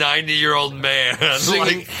fucking 90-year-old man.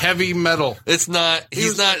 Singing Like, heavy metal. it's not.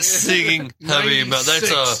 He's was- not singing heavy metal.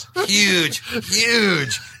 That's a huge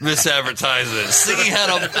misadvertisement. Singing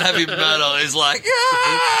heavy metal is like,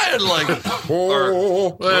 yeah, and like,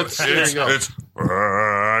 There you go. it's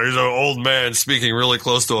he's an old man speaking really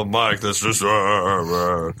close to a mic. That's just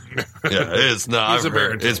yeah. It's not. He's a I've heard-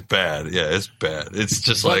 baritone. it's bad. Yeah, it's bad. It's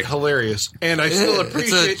just But like. hilarious, and I still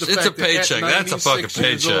appreciate the fact it's a that paycheck. at That's a fucking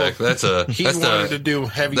 96 years paycheck. old, That's he that's wanted to the do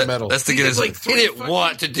heavy metal. that's to He get did his. like He 3 didn't fucking-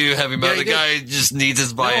 want to do heavy metal. he The guy just needs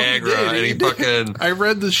his No, he Viagra, did. and he did. fucking. I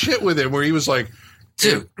read the shit with him where he was like,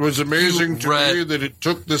 Dude, "It was amazing to read- me that it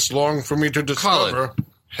took this long for me to discover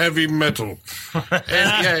heavy metal." And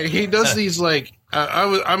yeah, he does these like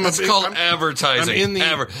I'm It's a big, called I'm- advertising. I'm in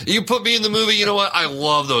the- You put me in the movie. You know what? I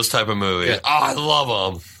love those type of movies. Yeah. Oh, I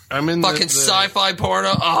love them. I'm in Fucking the sci-fi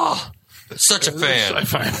porno. Oh, such a fan.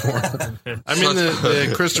 sci-fi porn. I'm in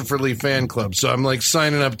the Christopher Lee fan club, so I'm like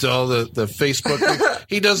signing up to all the Facebook things.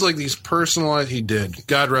 He does like these personalized. He did.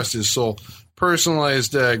 God rest his soul.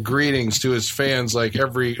 Personalized greetings to his fans, like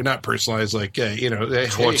not personalized, like hey,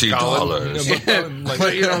 $20.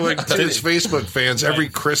 but like to his Facebook fans every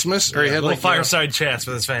Christmas, or he had Little like fireside chats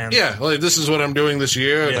with his fans. yeah, like this is what I'm doing this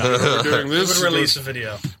year. Yeah. We're doing He this. would release a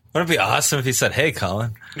video. Wouldn't it be awesome if he said, "Hey,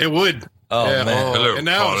 Colin"? It would. Oh, man. Hello, and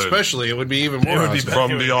now Colin. especially it would be even more. It would be awesome. better.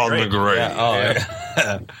 From beyond the grave.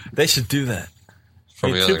 Yeah, they should do that.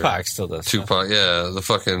 From beyond the Tupac grave. still does. Tupac, yeah, the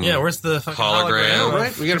fucking Yeah, where's the fucking Hologram. All hologram?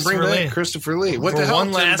 right, we got to bring Christopher back Lee. Christopher Lee. What For the hell? one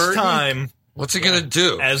Tim last Burton? time What's he gonna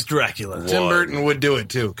do? as Dracula. Tim Burton would do it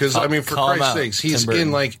too, because I mean, for Call him Christ's out, sakes, he's Tim Burton.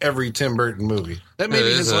 in like every Tim Burton movie. That may It be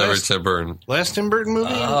is his every last, Tim Burton. last Tim Burton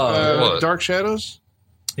movie. what? Dark Shadows,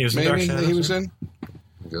 He was in maybe Dark that Shadows. he was in.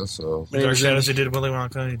 I guess so. He Dark was in, Shadows. He did Willy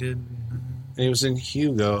Wonka. He did. he was in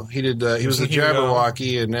Hugo. He did. He was the in Hugo.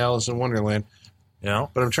 Jabberwocky in Alice in Wonderland. Yeah.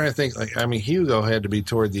 But I'm trying to think. Like, I mean, Hugo had to be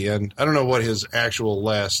toward the end. I don't know what his actual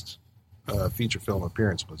last feature film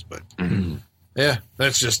appearance was, but yeah,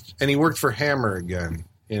 that's just. And he worked for Hammer again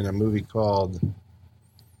in a movie called.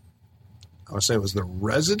 I would say it was The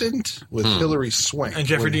Resident with Hilary Swank And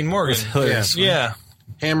Jeffrey When Dean Morgan. Yeah. Yeah.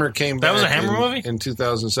 Hammer came back. That was a Hammer movie? in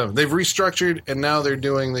 2007. They've restructured, and now they're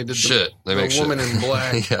doing. They did Shit, they the make Woman shit. in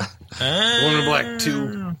Black, Yeah, Woman in Black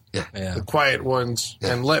 2, Yeah, The Quiet Ones,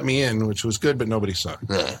 and Let Me In, which was good, but nobody saw it.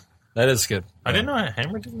 yeah. that is good. I didn't know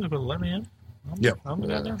Hammer did this, but let me in. Yep. I'll be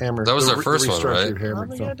goddamn. Hammer. That was the their first one, restructured right? Hammer I'll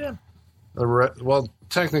be film. goddamn. Well,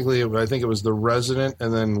 technically, I think it was The Resident,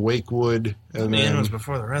 and then Wakewood, and Man then was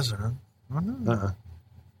before The Resident. no,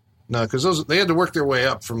 because they had to work their way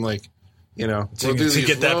up from like, To we'll do these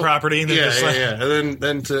get that property and then yeah, just yeah, like- yeah, and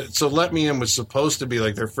then so Let Me In was supposed to be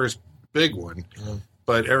like their first big one,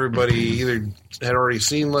 but everybody either had already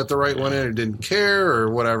seen Let the Right One In or didn't care or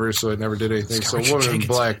whatever, so it never did anything. So Richard Woman in Jenkins.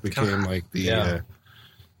 Black became like the Yeah.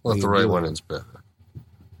 Let the right one in's better.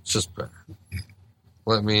 It's just better.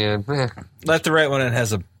 Let me in. Let the Right One In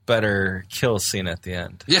has a better kill scene at the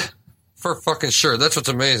end. Yeah, for fucking sure. That's what's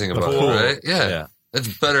amazing about pool. it, right? Yeah. Yeah. It's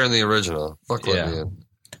better in the original. Fuck Let Yeah. Me In.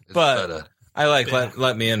 It's But- better. I like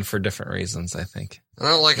Let Me In for different reasons, I think. And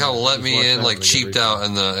I don't like how Let Me watch In that like when I cheaped get out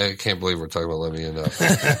in the. I can't believe we're talking about Let Me In now,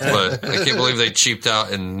 but I can't believe they cheaped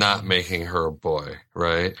out in not making her a boy,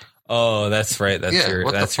 right? Oh, that's right. That's Yeah, your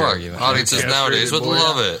what that's the your fuck? argument. Audiences Castrated nowadays would boy.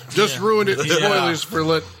 love it. just ruined it. Yeah. Spoilers for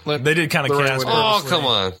let They did kind the of right cast. one. Oh, purposely. come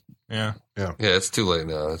on. Yeah. Yeah, it's too late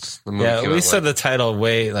now. It's the movie. Yeah, came we out said the title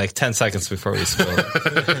way like 10 seconds before we spoiled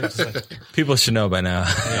it. People should know by now.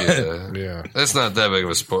 Yeah. Yeah. That's not that big of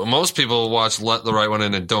a spoil. Most people watch Let the Right One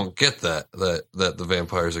In and don't get that the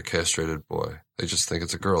vampire's a castrated boy. They just think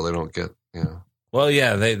it's a girl. They don't get, Well,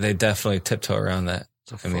 yeah, they definitely tiptoe around that.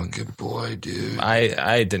 it's a I mean, fucking boy, dude.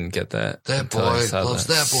 I didn't get that. That until I boy saw loves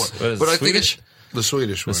that boy. What is But it, I think Swedish? The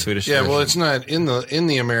Swedish one. The Swedish Yeah, well, version. it's not in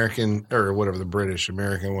the American or whatever the British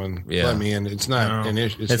American one. Yeah. Let me in. It's not an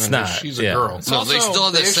issue. It's not. She's a Yeah. girl. No, they still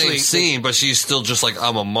have that same actually- scene, but she's still just like,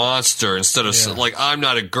 I'm a monster instead of like, I'm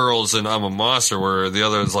not a girl and I'm a monster, where the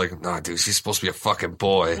other is like, nah, dude, she's supposed to be a fucking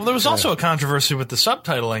boy. Well, there was also a controversy with the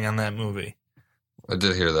subtitling on that movie. I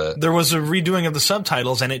did hear that. There was a redoing of the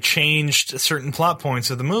subtitles, and it changed certain plot points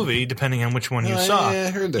of the movie depending on which one you saw. yeah,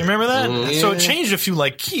 I heard that. You remember that? Mhm. So Yeah. it changed a few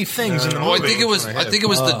like key things in the Oh, movie. I think it was. I I think it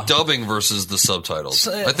was the have. dubbing versus the subtitles.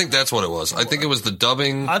 So- I think that's what it was. I think it was the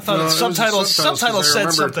dubbing. I thought No, it the was the subtitles. subtitles, 'cause Subtitles I said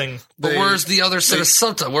remember something. But They- where's the other set of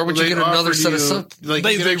subtitles? Where would you They get another offered set of you- subtitles? Like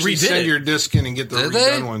They you can actually redid send it. your disc in and get the Did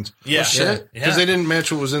redone they? ones. Yeah, shit. Because they didn't match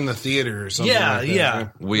what was in the theater or something. Yeah, like that, yeah. right?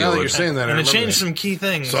 Weird. Now that you're saying that, I and it remember changed that. some key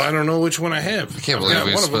things. So I don't know which one I have. I can't I've believe got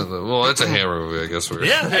we one of spent. them. Well, it's a Hammer movie. I guess we're.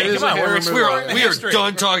 yeah, hey, is come on, a we're Hammer exploring movie. We are history.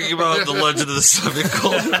 done talking about the Legend of the Seven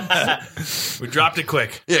Gold. We dropped it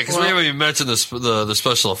quick. Yeah, because we haven't even mentioned the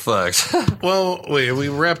special effects. Well, wait, we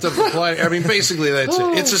wrapped up the plot. I mean, basically, that's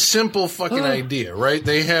it. It's a simple fucking idea, right?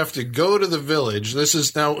 They have to go to the village. This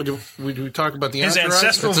is now, we talk about the His entourage?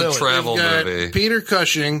 ancestral It's a village. travel We've got movie. Peter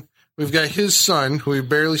Cushing. We've got his son, who he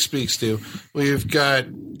barely speaks to. We've got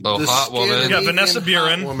Oh, hot woman. Scandinavian We got Vanessa hot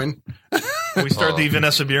Buren. woman. We start the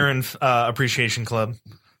Vanessa Buren Appreciation Club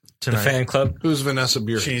The tonight. fan club, Who's Vanessa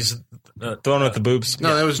Buren? She's the one with the boobs.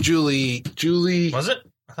 No, that was Julie was it?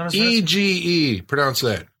 I thought it was Vanessa. E-G-E. Pronounce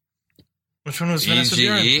that. Which one was Vanessa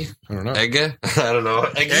Buren? EGE? I don't know. Egge? I don't know.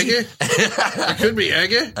 Egge? It could be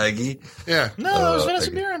Egge. Egge? Yeah. No, that was Vanessa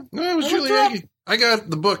okay. Buren. No, it was I Julie looked her Egge. I got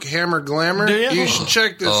the book Hammer Glamour. Do you? should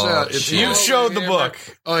check this Oh, out. It's shit. You all showed the Hammer. book.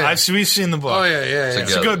 Oh, yeah. We've seen the book. Oh, yeah, yeah, yeah.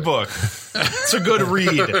 It's a good book. It's a good read.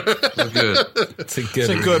 Good. It's a good. It's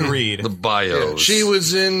a good read. The bios. She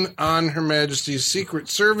was in on Her Majesty's Secret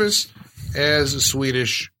Service as a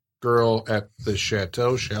Swedish girl at the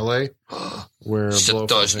chalet, where Chateau,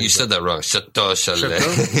 Blofeld you hangs said out. that wrong. Chateau Chalet.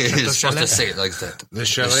 Chateau? You're supposed to say it like that. The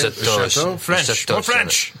chalet, the Chateau. chateau. French. Chateau More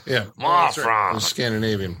French. Yeah, More that's right. France. It's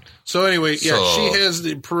Scandinavian. So anyway, yeah, So- she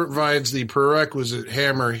has provides the prerequisite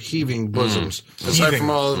hammer heaving bosoms. Aside Heaving. from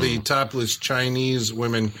all of the topless Chinese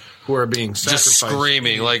women who are being Just sacrificed.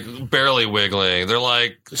 screaming, like barely wiggling. They're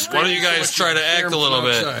like, why don't you guys try to act a little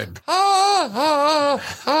bit? Outside.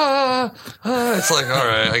 It's like, all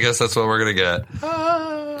right, I guess that's what we're gonna get.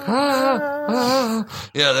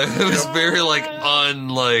 Yeah, it was very like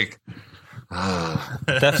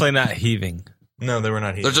Definitely not heaving. No, they were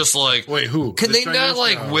not they're here. just like, Wait, who? can The they Chinese? not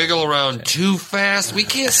like No. wiggle around too fast? We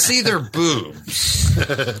can't see their boobs.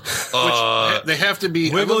 They have to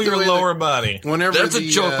be I Wiggle love the your way lower body. that Whenever That's a the,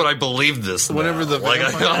 joke, but I believe this. whenever now. the like, I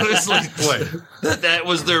vampire- honestly, that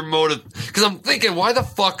was their motive. Because I'm thinking, why the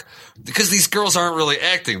fuck? Because these girls aren't really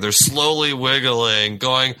acting; they're slowly wiggling,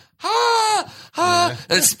 going and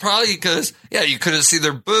it's probably because you couldn't see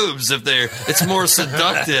their boobs if they're. It's more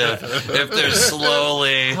seductive if they're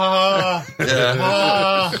slowly.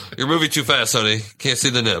 Yeah, you're moving too fast, honey. Can't see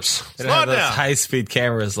the nips. They don't have those down. high speed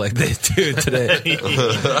cameras like they do today.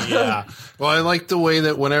 Yeah. Well, I like the way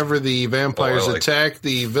that whenever the vampires Oh, I like attack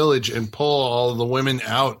the village and pull all of the women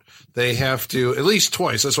out, they have to at least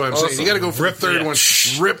twice. That's what I'm saying. You got to go for the third one,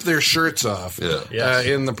 rip their shirts off. Yeah.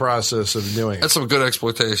 In the process of doing it. That's some good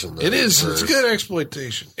exploitation. Though. It is. It's good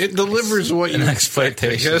exploitation. It delivers what you expect, I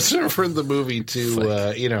exploitation. guess, for the movie to,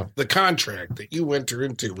 the contract that you enter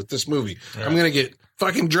into with this movie. I'm going to get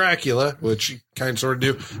fucking Dracula, which you kind of sort of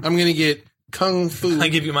do. I'm going to get kung fu. I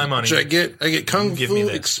give you my money. Which I get kung Give me fu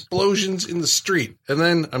this. explosions in the street, and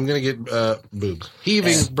then I'm going to get boobs,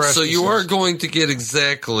 heaving breasts. So you are going to get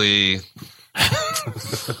exactly.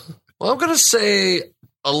 Well, I'm going to say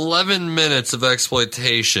 11 minutes of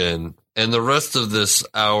exploitation, and the rest of this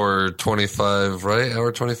hour 25, right?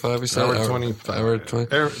 Hour 25, you said? Hour 25. Hour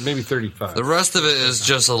 20. Maybe 35. The rest of it is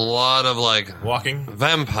just a lot of like. Walking.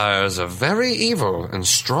 Vampires are very evil and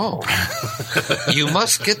strong. You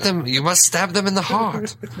must get them. You must stab them in the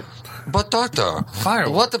heart. But doctor, Fire.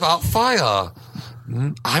 What about fire?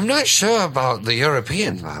 I'm not sure about the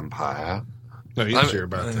European vampire. No, you're sure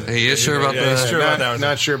about that. Are you sure about Yeah, he's that? sure about that.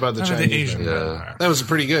 Not sure about the Not Chinese. the Asian. Yeah. That was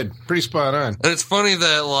pretty good. Pretty spot on. And it's funny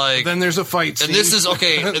that like. Then there's a fight scene. And this is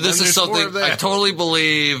okay. Then This is there's more something of that. I totally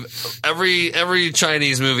believe. Every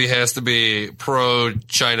Chinese movie has to be pro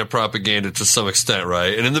China propaganda to some extent,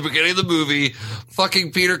 right? And in the beginning of the movie,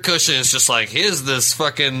 fucking Peter Cushing is just like, here's this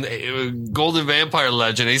fucking golden vampire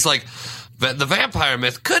legend. And he's like, the vampire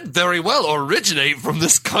myth could very well originate from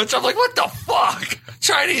this country. I'm like, what the fuck?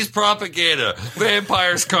 Chinese propaganda.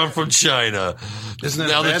 Vampires come from China. Isn't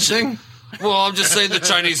that Now a the bad thing? Well, I'm just saying the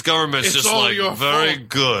Chinese government's It's just all like your very fault.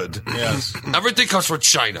 good. Yes. Everything comes from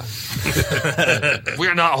China. We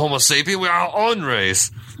are not Homo sapien. We are our own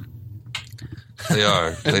race. They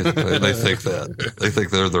are. They think that. They think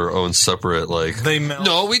they're their own separate, like... They melt.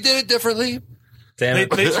 No, we did it differently. Damn They,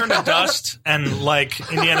 it. they turn to dust, and like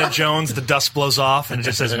Indiana Jones, the dust blows off, and it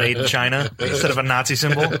just says "Made in China" instead of a Nazi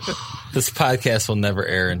symbol. This podcast will never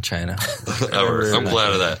air in China. Ever. I'm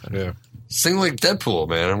glad of that. Yeah. Sing like Deadpool,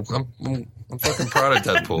 man. I'm fucking proud of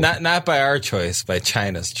Deadpool. Not by our choice, by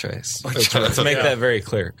China's choice. That's right. Let's make that very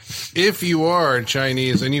clear. If you are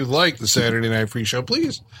Chinese and you like the Saturday Night Freak Show,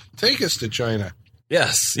 please take us to China.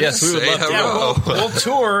 Yes, we would Say love to. hello. Yeah, we'll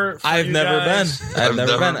tour. For I've you never guys. been. I've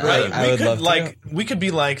never been. I We would could love like to. we could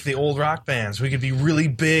be like the old rock bands. We could be really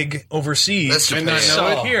big overseas. That's and Japan. not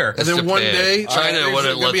know it here. That's And then one Japan. day, China there's wouldn't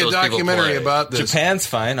going let to be a those people documentary play. about this. Japan's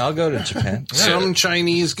fine. I'll go to Japan. Some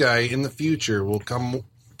Chinese guy in the future will come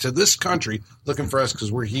to this country looking for us because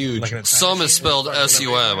we're huge. Like an Some is spelled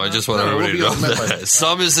S-U-M. I just want No, everybody we'll to be know on that. that.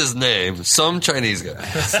 Some is his name. Some Chinese guy.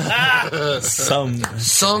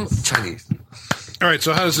 Some Chinese. All right,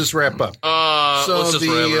 so how does this wrap up? So Let's just the,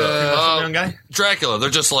 wrap it up. young guy. Dracula.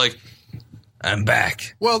 They're just like, I'm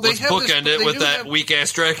back. Well, they let's have bookend this, it they with do that have-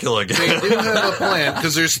 weak-ass Dracula guy. They do have a plan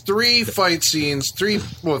because there's 3 fight scenes,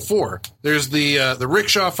 4. There's the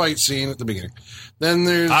rickshaw fight scene at the beginning. Then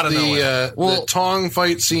there's Out of the Well- Tong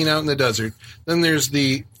fight scene out in the desert. Then there's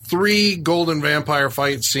the 3 golden vampire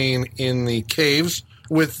fight scene in the caves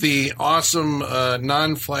with the awesome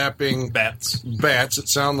non-flapping Bats. bats that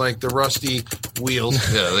sound like the rusty wheels.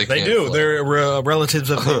 Yeah, They can't do. fly. They're relatives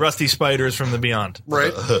of the rusty spiders from the beyond.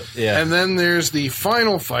 Right? Yeah. And then there's the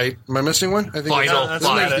final fight. Am I missing one? I think Final then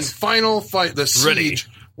fight. there's the final fight, the siege, Ready.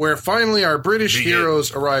 where finally our British Begin.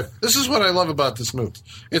 heroes arrive. This is what I love about this movie.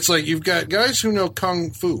 It's like you've got guys who know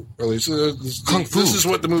kung fu. Or at least Kung fu. This is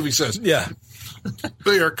what the movie says. Yeah.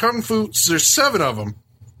 They are kung fu. There's 7 of them,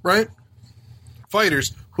 right?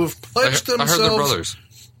 Fighters who have pledged I heard they're themselves.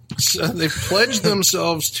 brothers. They've pledged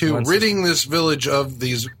themselves to ridding this village of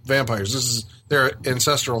these vampires. This is their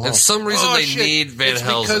ancestral home. And some reason they need Van it's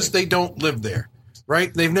Helsing. because they don't live there,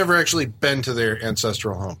 right? They've never actually been to their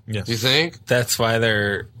ancestral home. Yes. You think? That's why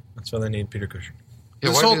they're. That's why they need Peter Cushing. Yeah,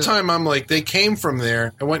 This why whole do- time, I'm like, they came from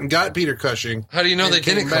there and went and got Peter Cushing. How do you know and they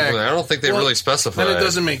didn't came come back. from there? I don't think they Well, really specified. Then it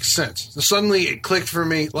doesn't make sense. So suddenly it clicked for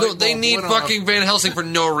me. No, Light they bulb need went off. fucking Van Helsing for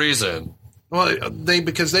no reason. Well,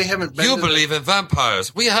 because they haven't been. You to believe in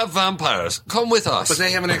vampires. We have vampires. Come with us. But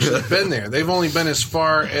they haven't actually been there. They've only been as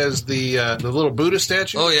far as the little Buddha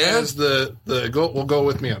statue. Oh, yeah? As the we'll go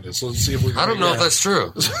with me on this. Let's see if we can I don't know if that's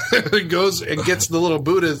true. it goes and gets the little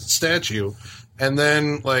Buddha statue, and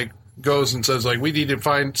then like goes and says like we need to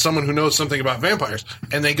find someone who knows something about vampires,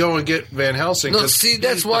 and they go and get Van Helsing. No, 'cause see, he's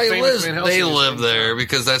that's the why he famous lives. Van Helsing They is live from- there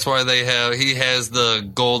because that's why he has the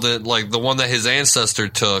golden, like the one that his ancestor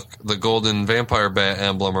took, the golden vampire bat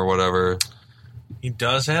emblem or whatever. He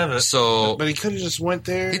does have it. So But he could have just went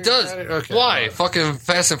there. he does. Okay. Why? Fucking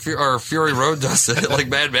Fast and or Fury Road does it. Like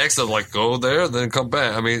Mad Max does, like go there, then come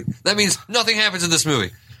back. I mean, that means nothing happens in this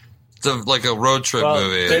movie. It's like a road trip Well,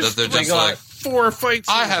 movie. there's- That they're they just got like, 4 fights.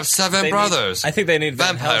 I have 7 they brothers. Need, I think they need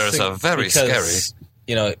Van Vampires Helsing are very because, scary.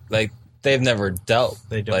 You know, like they've never dealt.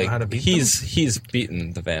 They don't know like, how to beat he's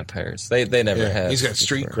beaten the vampires. They never Yeah, have. he's got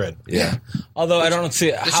street cred. Yeah. Although I don't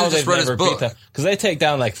see how should've they've just read his never beat book. them because they take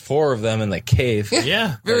down like 4 of them in the cave.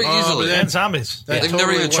 Yeah. Very easily. And zombies. That They've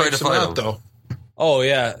never even tried wipes to him fight out, him. though. Oh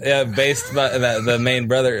yeah. Based by the main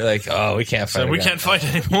brother, like we can't fight. So we again. can't fight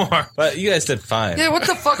anymore. But you guys did fine. Yeah, what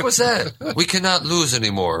the fuck was that? We cannot lose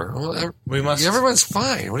anymore. Well, We must. everyone's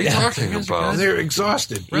fine. What are you talking about? They're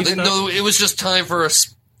exhausted. No, it was just time for a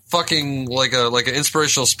fucking like an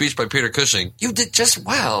inspirational speech by Peter Cushing. You did just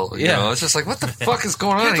well. You Yeah. know, it's just like what the fuck is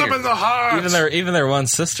going on Get them here? in the heart. Even their one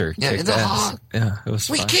sister. Yeah, kicked in the ass. heart. Yeah, it was.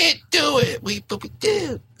 We fine. can't do it. But we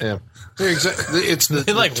did. Yeah, it's the,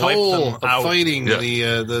 They, like, the wipe toll them of out. fighting Yeah.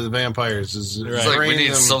 the vampires. Is It's like we draining need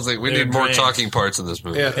them. something. We They're need more drained. talking parts in this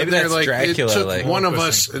movie. Yeah, Maybe and they're that's like Dracula, it took like, one of pushing.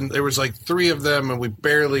 us, and there was like 3 of them, and we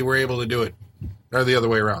barely were able to do it. Or the other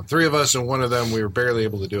way around. 3 of us and one of them, we were barely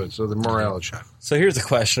able to do it. So the morale is shot. So here's a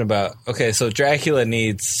question about so Dracula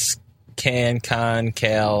needs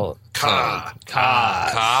Cal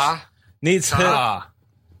Ka.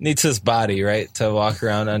 needs his body, right, to walk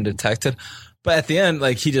around undetected. But at the end,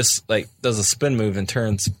 like he just like does a spin move and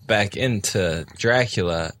turns back into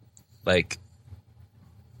Dracula. Like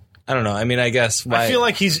I don't know. I mean, I guess why I feel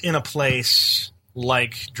like he's in a place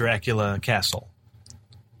like Dracula Castle.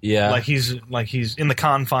 yeah. Like he's in the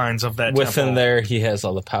confines of that Within temple. there, he has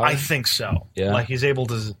all the power. I think so. Yeah. Like he's able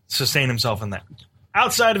to sustain himself in that.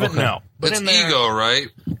 Outside of it, no. But It's in there, ego, right?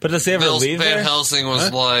 But does he ever leave Van there? Helsing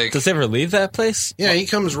was like, Does he ever leave that place? Yeah, he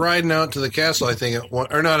comes riding out to the castle, I think,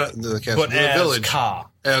 or not to the castle, but to the as village. Ka.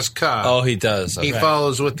 As Ka. Oh, he does. He Okay.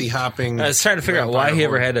 follows with the hopping. I was trying to figure out why vampire he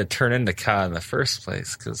ever horde. had to turn into Ka in the first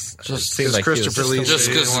place, because Just Christopher Lee- just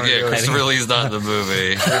They because, didn't wanna go. Christopher Lee's not in the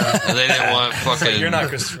movie. And they didn't want fucking You're not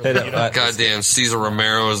Christopher They Lee. don't- You know? goddamn Cesar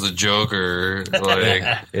Romero as the Joker. Like,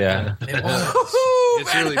 Yeah,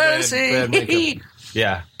 It's really bad makeup.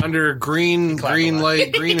 yeah. Under green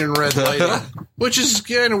light, green and red lighting, which is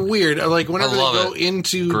kind of weird. Like whenever they love go it.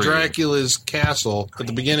 into Green. Dracula's castle at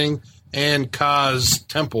the beginning and Ka's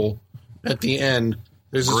temple at the end,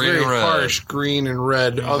 there's this Green very and red. harsh green and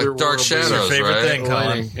red other Dark Shadows, favorite right? thing,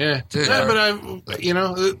 Colin. Yeah, Dude, yeah, but I,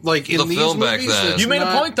 like in The these film back movies, then. it's You made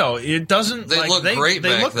not- a point though. It doesn't. They like, look great They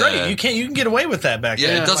back look then. great. You can get away with that back Yeah,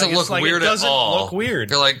 then. it doesn't Like, look it's like, weird it doesn't at all. Look weird.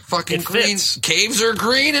 They're like fucking It green. fits. Caves are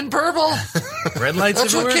green and purple. Red lights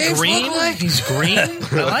That's what everywhere. caves Green. look like. He's green.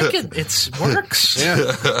 I like it. It works.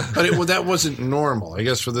 Yeah, but that wasn't normal, I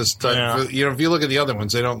guess, for this type. Yeah. You know, if you look at the other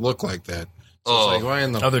ones, they don't look like that. So Oh. it's like, why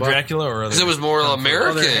in the Other fuck? Dracula or other? Because it was more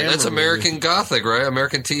American. Other Hammer That's American Gothic, right?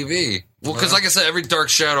 American TV. Well, because like I said, every Dark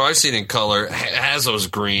Shadow I've seen in color has those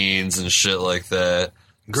greens and shit like that.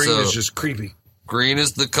 Green So, is just creepy. green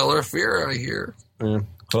is the color of fear, I hear.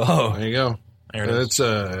 Whoa. There you go. There it is.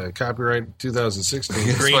 It's copyright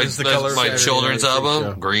 2016. Green That's is the that's color of my fear. children's Saturday Night album.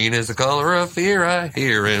 Freak Show. Green is the color of fear, I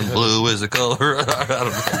hear, and blue is the color.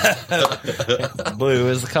 I don't know. Blue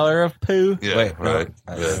is the color of poo. Yeah, Wait, right.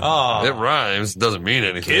 Yeah. Oh, It rhymes. Doesn't mean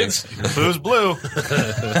anything. kids, blue's blue.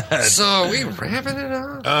 So are we wrapping it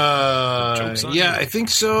up? Joke's on Yeah, you. I think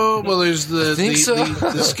so. Well, there's think so.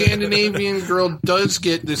 the Scandinavian girl does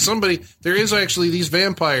get there's somebody. There is actually these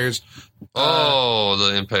vampires. Oh,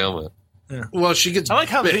 the impalement. Well, she gets I like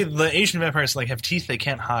how bit, the Asian vampires like have teeth they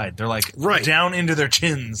can't hide. They're like Right. down into their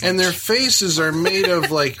chins, and their faces are made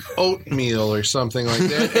of like oatmeal or something like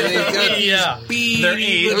that. And they've got Yeah. these They're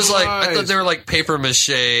beady It was little like I eyes. thought they were like paper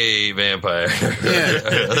mache vampire.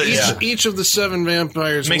 Yeah. Each of the 7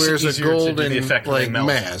 vampires Makes it wears a easier to do the golden effect when they like melt.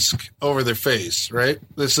 mask over their face, right?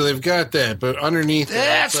 So they've got that, but underneath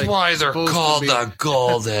That's it's like why they're supposed to called be- the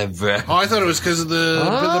golden vampire. Oh, I thought it was because of the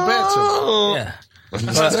bat symbol. Oh, Yeah. that's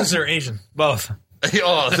because they're Asian. Both.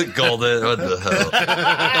 oh, the golden. What the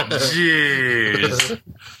hell? Jeez.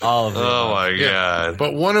 All of them. Oh my god.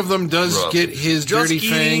 But one of them does Rough. get his dirty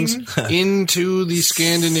fangs into the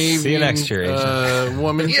Scandinavian See you next year,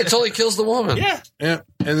 woman. Yeah, it totally kills the woman. Yeah, Yeah.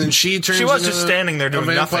 And then she turns she was into just standing there a doing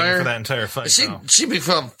nothing vampire. for that entire fight. She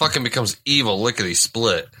fucking becomes evil lickety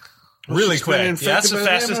split. really she's been quick. infected Yeah, that's the by the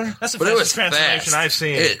fastest. vampire? That's the But it was fastest transformation fast. I've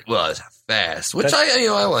seen. It was fast, which I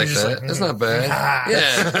like You're just that. like, It's not bad.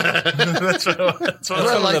 Yeah, that's what I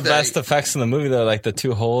One of like the that. best effects in the movie, though, like the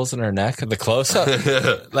 2 holes in her neck, the close up.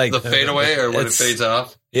 Like the fade away or when it It's- fades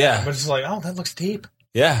off. Yeah, But it's like, oh, that looks deep.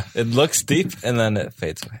 yeah. It looks deep and then it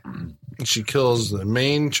fades away. She kills the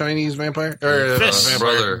main Chinese vampire. Or Fist.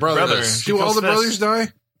 vampire. Brother. She Do all kills the Fist. brothers die?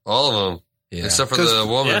 All of them, Yeah. except for 'Cause- the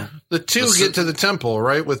woman. Yeah. The 2 The get to the temple,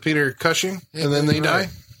 right, with Peter Cushing, and then they die?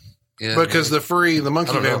 Yeah, Because the I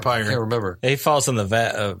monkey don't know. I can't vampire. remember. He falls in the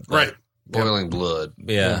vat of Right. Boiling blood.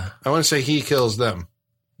 Yeah, I want to say he kills them.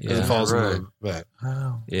 And yeah, falls right. in the vat.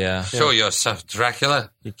 Oh. yeah. Show yourself, Dracula.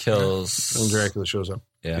 He kills. And Dracula shows up.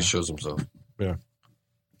 Yeah, He shows himself Yeah.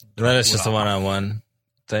 and then it's just a one-on-one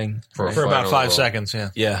thing. for, a For about final, 5 seconds, yeah.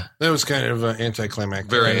 Yeah, That was kind of anticlimactic.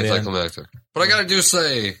 Very Yeah. anticlimactic. But I gotta do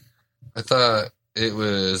say, I thought it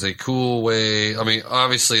was a cool way. I mean,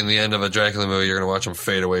 obviously, in the end of a Dracula movie, you're gonna watch him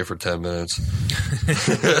fade away for 10 minutes.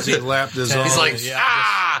 He lapped his He's own. like,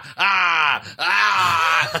 yeah,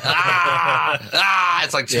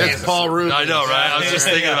 It's like, That's Jesus. Paul Rubens. I know, right? I was just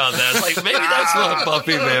thinking about that. It's like, maybe that's what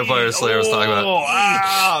Buffy Vampire Slayer was talking about.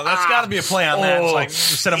 Oh, that's got to be a play on that. It's like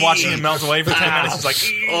instead of watching it melt away for 10 minutes, it's like,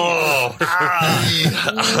 Oh.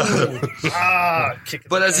 kick it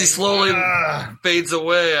But as he slowly fades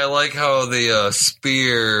away, I like how the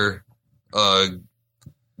spear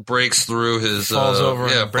breaks through his Falls over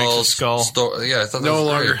and yeah, breaks his skull. Yeah, I thought that no was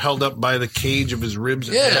longer great. held up by the cage of his ribs.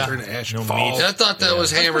 And Yeah. turn to ash No falls. meat. I thought that was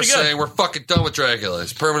Hammer pretty good. saying we're fucking done with Dracula.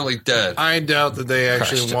 He's permanently dead. I doubt that they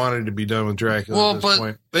actually Crushed it. wanted to be done with Dracula Well, at this but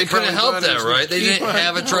point. they couldn't probably help thought that, it was right? They keep didn't on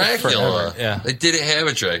have a Dracula. forever, yeah. They didn't have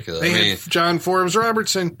a Dracula. They I mean, had John Forbes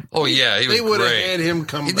Robertson. oh yeah, he was They would have great. had him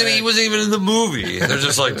come He back. didn't. He wasn't even in the movie. They're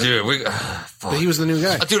just like, dude, fuck. He was the new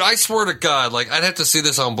guy. Dude, I swear to God, like I'd have to see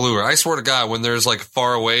this on Blu-ray. I swear to God, when there's like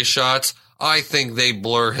far away shots, I think they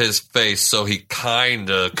blur his face so he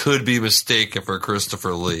kinda could be mistaken for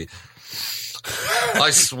Christopher Lee.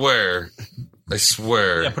 I swear.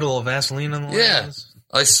 Yeah, put a little Vaseline on the Yeah. lens.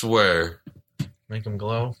 I swear. Make him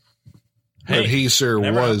glow. But he, sir,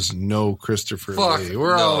 never was no Christopher Fuck, Lee.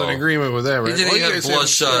 We're all no. in agreement with that, right? He didn't you have guys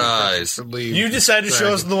bloodshot haven't seen eyes. Christopher Lee. You decided to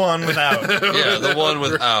show us the one without. Yeah, the one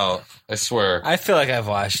without. I swear. I feel like I've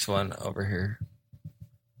watched one over here.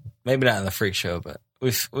 Maybe not in the freak show, but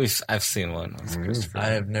I've seen one. I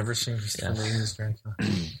have never seen Christopher Lee as Dracula.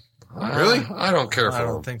 Really? I don't care I for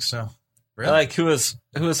don't him. think so. I like who was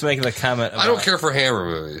making the comment about I don't care for Hammer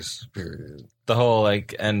movies. Period. the whole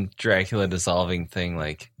like and Dracula dissolving thing,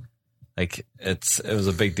 like it was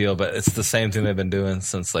a big deal, but it's the same thing they've been doing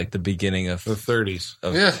since like the beginning of The 30s.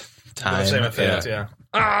 Yeah. time. Same effect, yeah.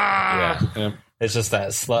 Yeah. It's just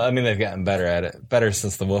that slow. I mean, they've gotten better at it, better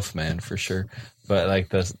since the Wolfman for sure. But like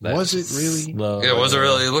that Was it really? Slow, Yeah, it wasn't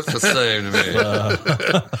really. It looked the same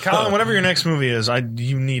to me. Colin, whatever your next movie is,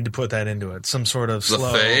 you need to put that into it. Some sort of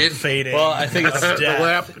slow fade? in. Well, I think it's of the death.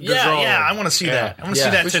 lap Yeah, dissolve. yeah. I want to see that. I want to Yeah.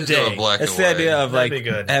 see that We should do today. a black It's and the white. idea of like That'd be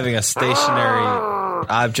good. having a stationary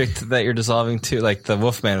object that you're dissolving to. Like the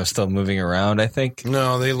Wolfman was still moving around, I think.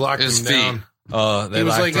 No, they locked His him feet. down. Oh, He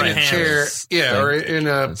was like in a hands. chair, yeah, or Thing. in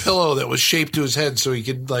a pillow that was shaped to his head, so he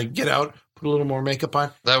could like get out, put a little more makeup on,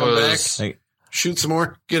 That come was. back, shoot some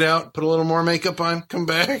more, get out, put a little more makeup on, come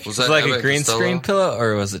back. Was Was that it like Abbott a green Costello? screen pillow,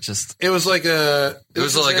 or was it just? It was like a. It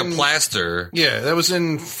was like in- a plaster. Yeah, that was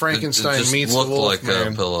in It Frankenstein just meets looked the like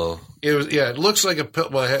Wolfman. a pillow. It was, yeah, it looks like a pillow.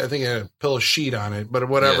 Well, I think it had a pillow sheet on it, but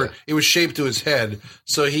whatever. Yeah. It was shaped to his head,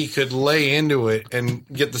 so he could lay into it and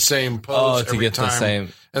get the same pose To every get time. the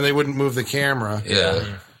same. And they wouldn't move the camera. Yeah.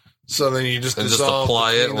 So then you just And just dissolve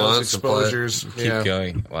apply it between those once and apply it. exposures. Keep Yeah.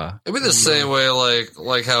 going. Wow. It'd be the same way,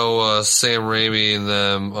 like how Sam Raimi and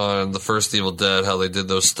them on the first Evil Dead, how they did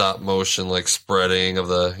those stop motion like spreading of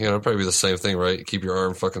the, it'd probably be the same thing, right? Keep your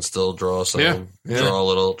arm fucking still, draw something, Yeah. draw a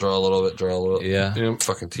little bit, draw a little. Yeah. Yeah.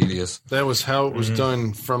 Fucking tedious. That was how it was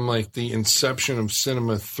done from like the inception of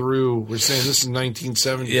cinema through. We're saying this is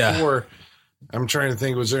 1974. I'm trying to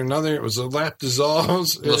think. Was there another? It was a lap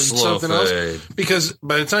dissolves The and slow something fade. else. Because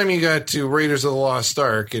by the time you got to Raiders of the Lost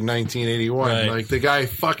Ark in 1981, Right. like the guy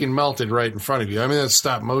fucking melted right in front of you. I mean, that's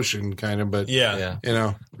stop motion kind of, but Yeah. Yeah. you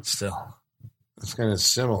know, Still. it's kind of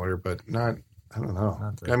similar, but not. I don't know.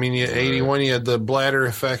 Not the- I mean, 81, you had the bladder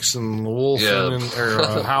effects and the wolf Yeah.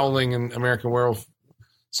 or Howling and American Werewolf.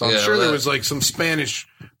 So I'm Yeah, sure there that- was like some Spanish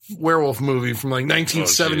werewolf movie from like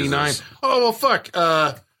 1979. Jesus. Oh, well, fuck.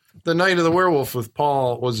 The Night of the Werewolf with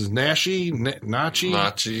Paul, was it Nachi?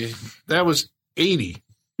 Nachi. That was 80.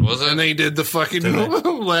 Was it? And they did the fucking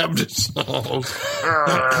lab dissolve.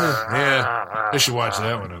 Yeah. I should watch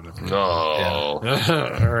that one. no.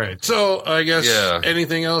 All right. So I guess Yeah.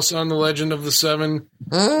 anything else on the Legend of the Seven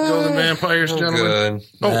Golden Vampires, gentlemen? Good.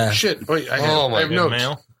 Oh, shit. Wait, I Oh, have, my I have We have notes.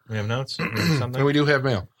 mail? We have notes? We have And something? we do have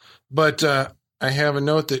mail. But I have a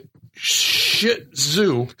note that Shih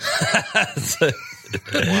Tzu,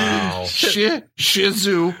 Wow. Shih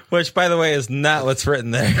Tzu, Which, by the way, is not what's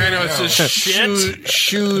written there. I know it says Shit.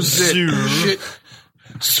 Shih Tzu.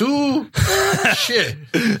 Shit.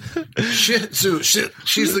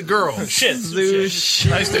 She's the girl. Shit.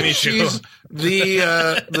 Nice to meet you. She's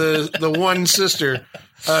the one sister.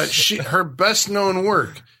 Her best known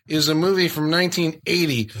work is a movie from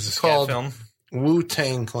 1980 Is this called film?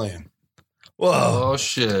 Wu-Tang Clan. Whoa. Oh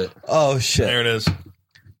shit. Oh, shit. There it is.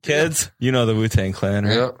 Kids, you know the Wu-Tang Clan,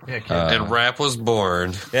 right? Yep. Yeah, kid. And rap was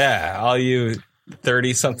born. Yeah. All you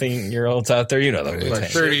 30-something-year-olds out there, you know the Wu-Tang.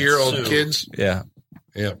 30-year-old Tzu. kids. Yeah.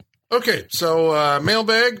 Yeah. Okay, so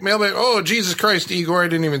mailbag. Oh, Jesus Christ, Igor, I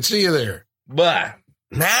didn't even see you there. But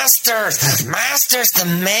Masters,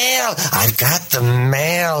 the mail. I've got the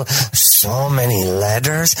mail. So many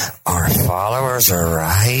letters. Our followers are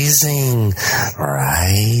rising.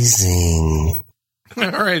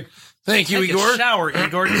 All right. Thank you, Take a Igor. shower,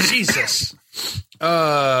 Igor. Jesus.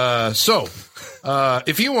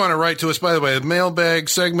 If you want to write to us, by the way, the mailbag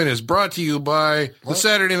segment is brought to you by the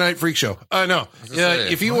Saturday Night Freak Show. No.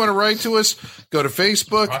 If you want to write to us, go to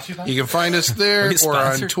Facebook. You can find us there Are we or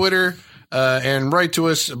on sponsored? Twitter. And write to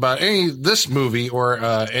us about this movie or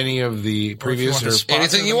any of the previous.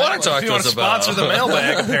 Anything you want to talk If you to want us to about. sponsor the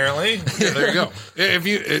mailbag, apparently. There you go. If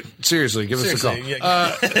you seriously give us a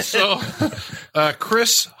call. Seriously,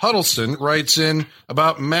 Chris Huddleston writes in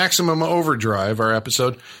about Maximum Overdrive, our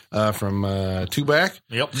episode from two back.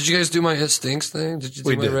 Yep. Did you guys do my It Stinks thing? Did you do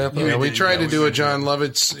We my did. wrap up? Yeah, we tried to we do a did. John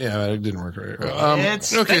Lovitz. Yeah, it didn't work right. It Okay,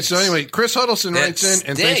 stinks. so anyway, Chris Huddleston writes in,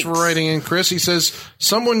 and thanks for writing in, Chris. He says,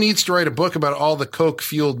 someone needs to write a book about all the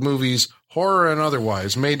coke-fueled movies, horror and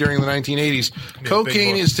otherwise, made during the 1980s.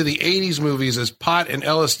 Cocaine book. is to the 80s movies as pot and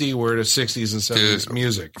LSD were to 60s and 70s Dude.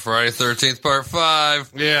 music. Friday 13th, part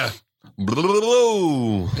 5. Yeah.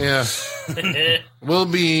 Yeah. We'll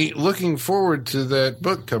be looking forward to that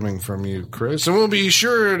book coming from you, Chris, and we'll be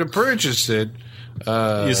sure to purchase it.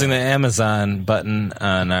 Using the Amazon button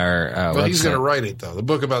on our Well, website. he's going to write it, though. The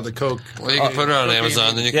book about the Coke. Well, you can put it on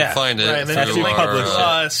Amazon, then you Yeah. can find it. Right, and then After you you link publish to it.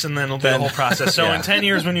 us, and then it'll be the whole process. So in 10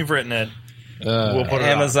 years when you've written it, we'll put it on.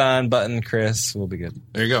 Amazon button, Chris. We'll be good.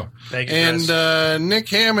 There you go. Thank you, And Chris. Nick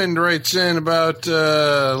Hammond writes in about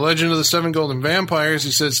Legend of the Seven Golden Vampires.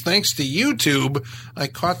 He says, thanks to YouTube, I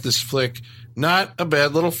caught this flick. Not a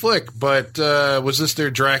bad little flick, but was this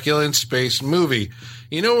their Dracula in space movie?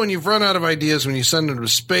 You know, when you've run out of ideas when you send them to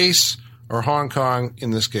space or Hong Kong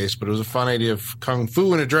in this case, but it was a fun idea of Kung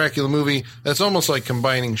Fu in a Dracula movie. That's almost like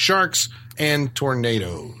combining sharks and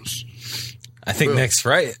tornadoes. I think Nick's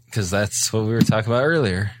right, because that's what we were talking about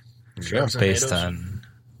earlier, Sharks and based tomatoes. on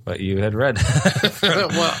what you had read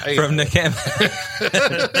Well, from Nick Hammond.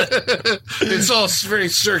 it's all very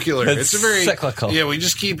circular. It's a very cyclical. Yeah, we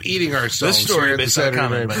just keep eating ourselves. This story here at the based on a Saturday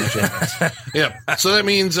comment Night by Freak Nick Show. Hammond. Yeah. So that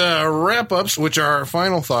means wrap-ups, which are our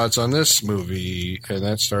final thoughts on this movie. And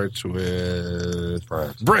that starts with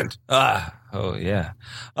Brent. Oh, yeah.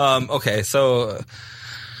 Okay, so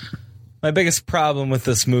my biggest problem with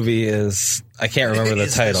this movie is I can't remember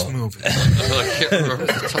the title. I can't remember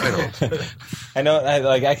the title. I know,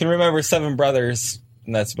 I can remember Seven Brothers,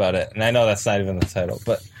 and that's about it. And I know that's not even the title,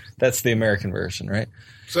 but that's the American version, right?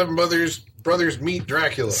 Seven Brothers Meet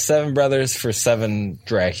Dracula. Seven Brothers for Seven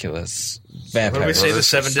Draculas. Vampires. What do we say? The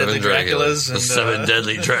Seven Deadly Draculas. The And, Seven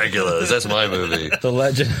Deadly Draculas. That's my movie. The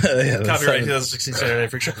legend. Yeah, the Copyright seven- 2016 Saturday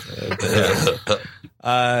Freak Show.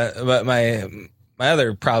 But my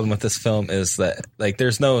other problem with this film is that like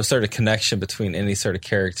there's no sort of connection between any sort of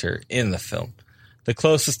character in the film. The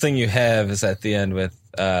closest thing you have is at the end with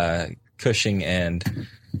Cushing and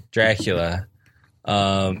Dracula,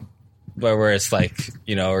 where it's like,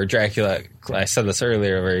 you know, or Dracula. I said this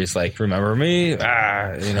earlier, where he's like, "Remember me?"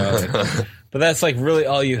 But that's like really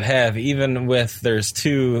all you have. Even with there's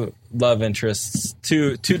two love interests,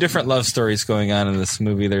 two different love stories going on in this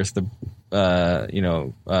movie. There's the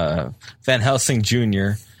Van Helsing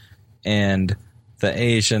Jr. and the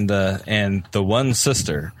Asian and the one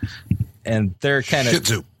sister, and they're kind of Shih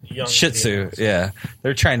Tzu. Shih Tzu, yeah.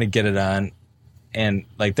 They're trying to get it on, and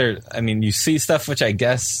like you see stuff which I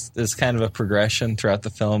guess is kind of a progression throughout the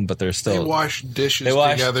film, but they're still They wash dishes They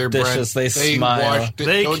wash together, dishes, Brent. they smile.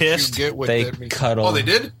 They Don't kissed. You get what They that means? cuddle. Oh, they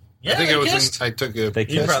did? Yeah, I think they I was kissed. I took a... They You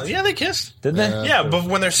kissed. probably, yeah, they kissed. Did they? Yeah, but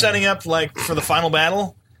when they're setting up like for the final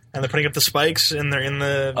battle and they're putting up the spikes and they're in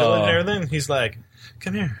the village and everything, he's like,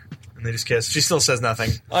 "Come here," and they just kiss. She still says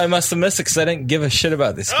nothing. Oh, I must have missed it because I didn't give a shit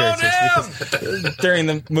about these characters. Because during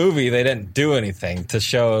the movie, they didn't do anything to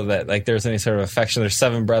show that like there's any sort of affection. There's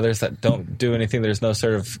seven brothers that don't do anything. There's no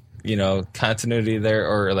sort of continuity there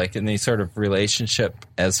or like any sort of relationship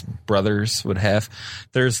as brothers would have.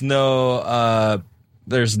 There's no.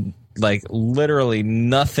 There's like literally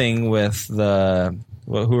nothing with the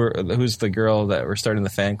who's the girl that we're starting the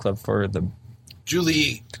fan club for the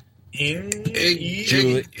Julie Eggy.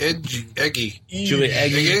 Julie Eggy. Eggy. Julia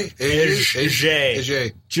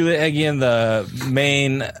Eggy and the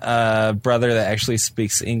main brother that actually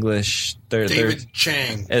speaks English. David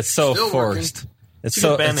Chang. It's so Still forced. working. It's It's a so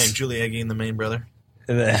good band it's- name, Julie Eggy and the Main Brother.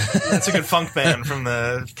 That's That's a good funk band from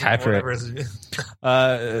the Copyright.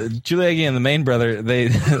 whatever. Julia Eggy and the main brother. They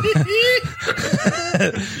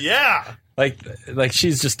Yeah. like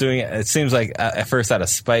she's just doing it. It seems like at first out of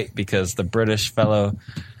spite because the British fellow,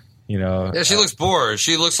 Yeah, she looks bored.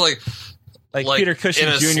 She looks like Peter Cushing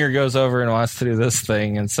in a- Jr. goes over and wants to do this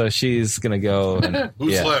thing, and so she's gonna go. And,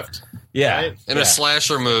 Who's yeah. left? Yeah, Right? in a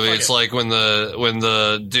slasher movie. It's like when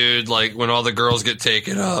the dude when all the girls get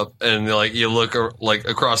taken up and like you look like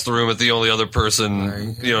across the room at the only other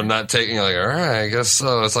person not taking. You're like, all right, I guess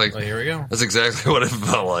so. It's like Well, here we go. that's exactly what it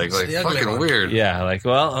felt like. Like the ugly fucking one. weird. yeah. Like,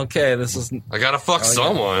 well, okay, this is I gotta fuck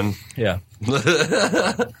someone. yeah.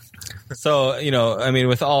 So,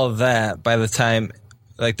 with all of that, by the time,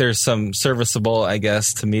 like, there's some serviceable, I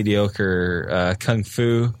guess, to mediocre kung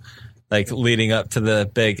fu, like, leading up to the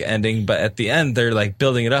big ending. But at the end, they're, like,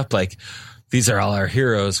 building it up, like, these are all our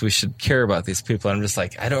heroes. We should care about these people. And I'm just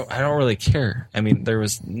like, I don't really care. I mean, there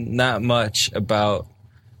was not much about,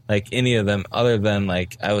 like, any of them other than,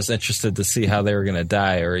 like, I was interested to see how they were going to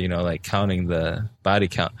die or, like, counting the body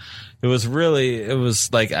count. It was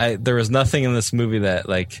like, there was nothing in this movie that,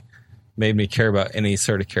 like, made me care about any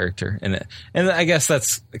sort of character in it. And I guess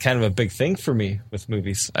that's kind of a big thing for me with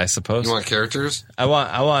movies, I suppose. You want characters? I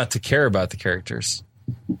want to care about the characters,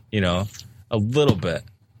 a little bit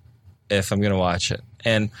if I'm going to watch it.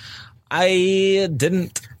 And I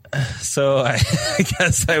didn't So I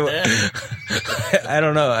guess I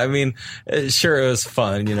don't know. I mean, sure, it was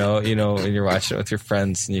fun, you know, when you're watching it with your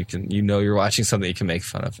friends and you're watching something you can make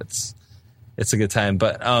fun of. It's a good time,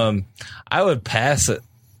 but I would pass it.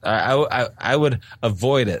 I would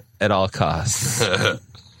avoid it at all costs.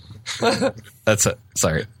 That's it.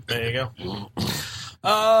 Sorry. There you go.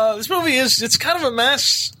 This movie it's kind of a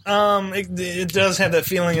mess. It does have that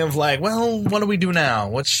feeling of like, well, what do we do now?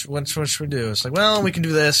 What should we do? It's like, well, we can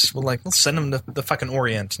do this. We'll send them to the fucking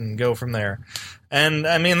Orient and go from there. And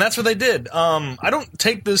I mean, that's what they did. I don't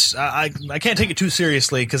take this. I can't take it too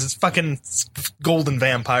seriously because it's fucking golden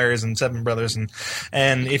vampires and Seven Brothers,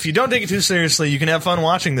 and if you don't take it too seriously, you can have fun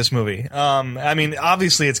watching this movie. I mean,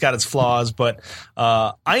 obviously it's got its flaws, but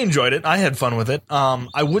I enjoyed it. I had fun with it.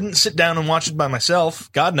 I wouldn't sit down and watch it by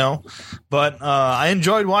myself. God no. But I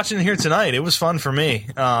enjoyed watching it here tonight. It was fun for me.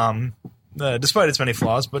 Despite its many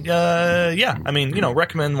flaws, but yeah, I mean,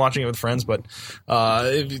 recommend watching it with friends, but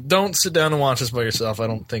if you don't sit down and watch this by yourself, I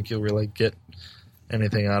don't think you'll really get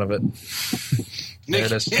anything out of it. Nick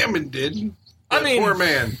Hammond did. I mean, poor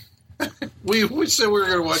man. We said we were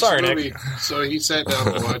going to watch the movie, Nick. So he sat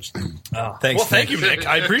down and watched. Thanks. Well, Nick. thank you, Nick.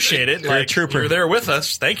 I appreciate it. You're a trooper. You're there with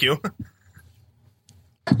us. Thank you.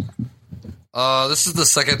 This is the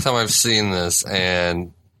second time I've seen this,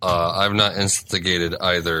 and I've not instigated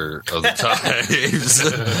either of the times.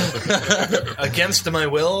 Against my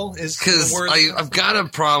will is because I've got a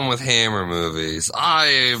problem with Hammer movies.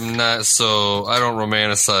 I don't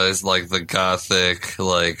romanticize like the gothic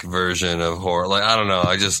like version of horror. Like I don't know.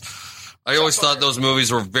 I always thought those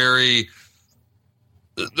movies were very.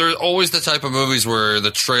 They're always the type of movies where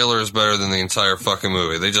the trailer is better than the entire fucking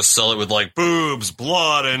movie. They just sell it with like boobs,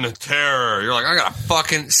 blood, and terror. You're like, I gotta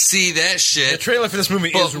fucking see that shit. The trailer for this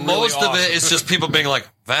movie but is really most awesome. of it is just people being like,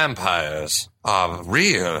 vampires are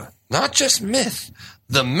real, not just myth.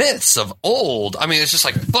 The myths of old. I mean, it's just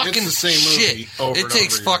like fucking It's the same movie shit. over It and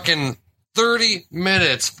takes over again. fucking 30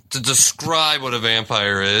 minutes to describe what a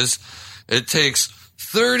vampire is. It takes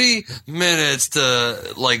 30 minutes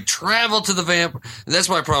to like travel to the vamp. That's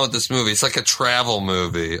my problem with this movie. It's like a travel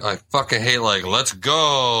movie. I fucking hate like, let's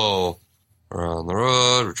go. We're on the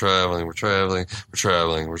road. We're traveling.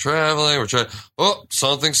 Oh,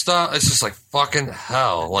 something stopped. It's just like fucking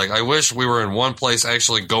hell. Like I wish we were in one place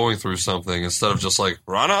actually going through something instead of just like,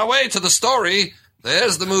 we're on our way to the story.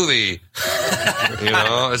 There's the movie.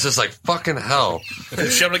 It's just like fucking hell.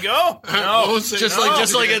 Shall we go? No. Just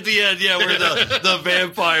like at the end, yeah, where the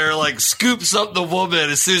vampire like scoops up the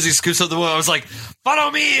woman. As soon as he scoops up the woman, I was like,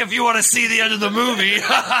 follow me if you want to see the end of the movie.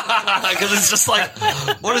 Because it's just like,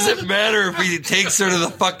 what does it matter if he takes her to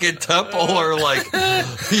the fucking temple or like,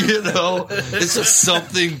 it's just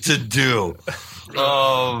something to do.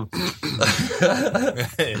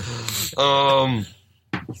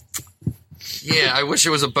 Yeah, I wish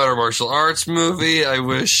it was a better martial arts movie. I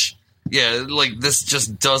wish, like this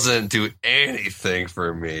just doesn't do anything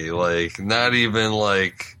for me. Like, not even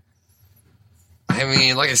like. I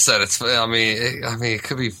mean, like I said, it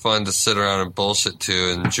could be fun to sit around and bullshit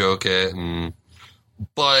to and joke it,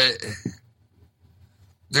 but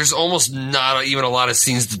there's almost not even a lot of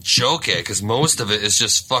scenes to joke at because most of it is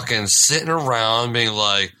just fucking sitting around being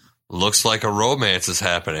like, looks like a romance is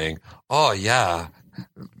happening. Oh yeah.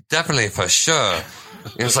 Definitely, for sure.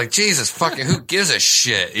 It was like, Jesus fucking, who gives a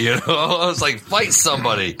shit? I was like, fight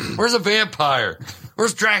somebody. Where's a vampire?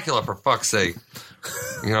 Where's Dracula, for fuck's sake?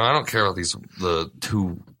 I don't care about the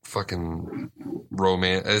two fucking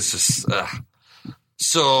romance. It's just,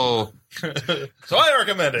 So I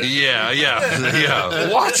recommend it.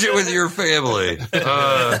 Yeah. Watch it with your family.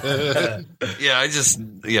 I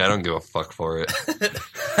don't give a fuck for it.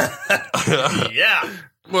 Yeah.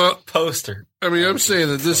 Well, Poster. I mean, I'm saying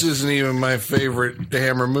that this isn't even my favorite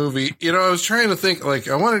Hammer movie. I was trying to think, like,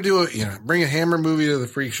 I want to do bring a Hammer movie to the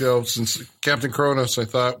Freak Show since Captain Kronos, I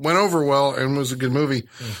thought, went over well and was a good movie.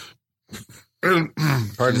 Pardon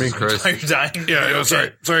me. Christ. Are you dying? Yeah,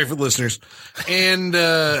 okay. Sorry for the listeners. And,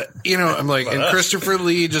 I'm like, and Christopher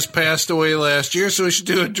Lee just passed away last year, so we should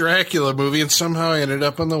do a Dracula movie. And somehow I ended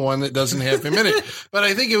up on the one that doesn't have him in it. But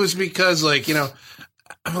I think it was because, like,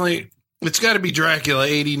 I'm like, it's got to be Dracula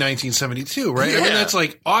 80, 1972, right? Yeah. I mean, that's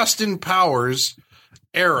like Austin Powers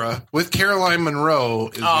era with Caroline Munro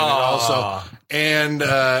is in it also.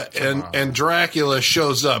 And Dracula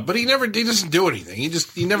shows up, but he doesn't do anything.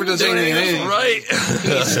 He never does anything. Right.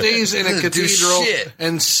 He stays in a cathedral shit.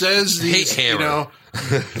 and says these,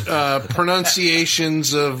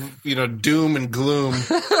 pronunciations of, doom and gloom.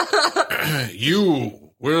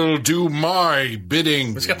 You will do my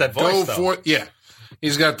bidding. He's got that voice, though. Yeah.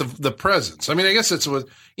 He's got the presence. I mean, I guess that's what,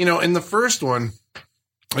 in the first one,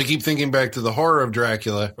 I keep thinking back to The Horror of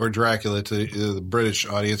Dracula, or Dracula to the British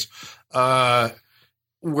audience,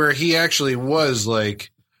 where he actually was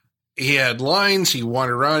like, he had lines, he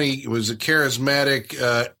wandered around, he was a charismatic,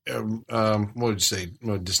 what would you say,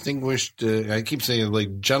 distinguished, I keep saying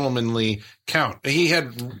like gentlemanly count. He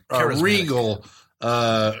had regal,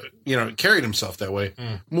 carried himself that way,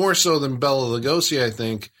 more so than Bela Lugosi, I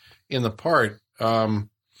think, in the part.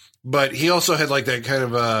 But he also had like that kind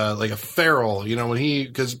of like a feral,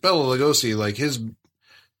 because Bela Lugosi, like his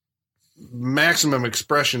maximum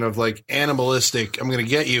expression of like animalistic, I'm going to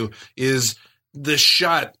get you, is this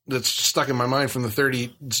shot that's stuck in my mind from the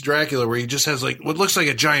 30s Dracula, where he just has like what looks like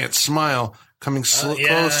a giant smile coming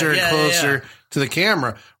closer and closer to the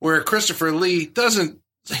camera, where Christopher Lee doesn't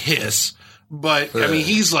hiss. But, I mean,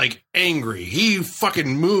 he's, like, angry. He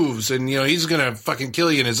fucking moves, and, he's going to fucking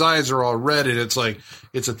kill you, and his eyes are all red, and it's like,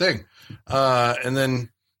 it's a thing. And then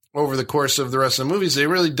over the course of the rest of the movies, they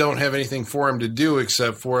really don't have anything for him to do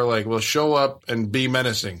except for, like, well, show up and be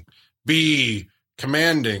menacing. Be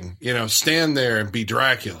commanding, stand there and be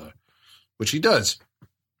Dracula, which he does.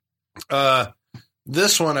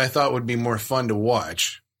 This one I thought would be more fun to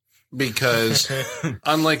watch. Because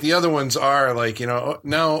unlike the other ones are like,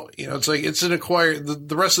 now, it's like it's an acquired,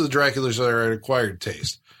 the rest of the Draculas are an acquired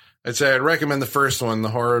taste. I'd say I'd recommend the first one, The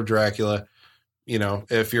Horror of Dracula,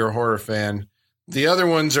 if you're a horror fan. The other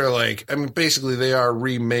ones are like, I mean, basically they are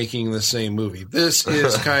remaking the same movie. This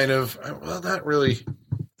is kind of, well, not really.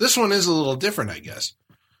 This one is a little different, I guess.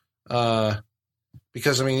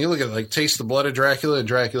 Because, I mean, you look at like Taste the Blood of Dracula and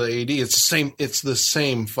Dracula AD, it's the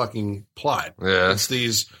same fucking plot. Yeah. It's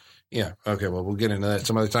these. Yeah. Okay. Well, we'll get into that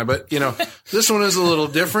some other time. But this one is a little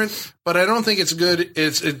different. But I don't think it's good.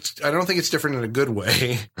 I don't think it's different in a good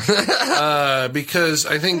way. Because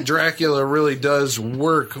I think Dracula really does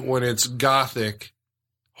work when it's gothic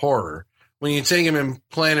horror. When you take him and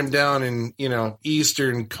plant him down in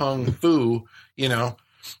Eastern kung fu, then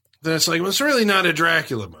it's like, well, it's really not a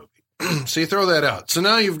Dracula movie. So you throw that out. So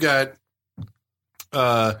now you've got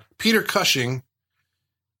Peter Cushing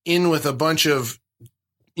in with a bunch of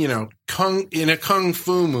in a kung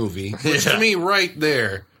fu movie, which to me right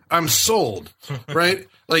there, I'm sold, right?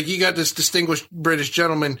 Like you got this distinguished British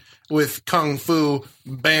gentleman with kung fu,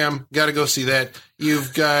 bam, got to go see that.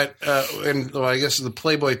 You've got, I guess the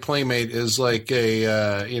Playboy Playmate is like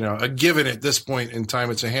a given at this point in time.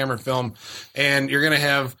 It's a Hammer film, and you're going to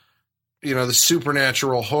have, the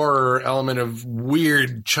supernatural horror element of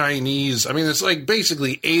weird Chinese. I mean, it's like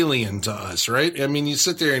basically Alien to us, right? I mean, you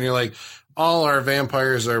sit there and you're like, all our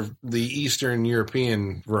vampires are the Eastern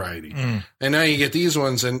European variety. And now you get these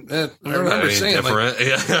ones, and I remember saying different.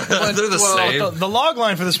 They're the same. The log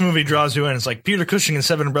line for this movie draws you in. It's like Peter Cushing and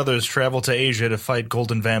 7 brothers travel to Asia to fight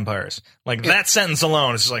golden vampires. Like that sentence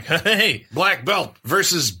alone is just like, hey. Black belt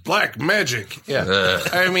versus black magic. Yeah.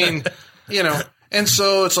 I mean, and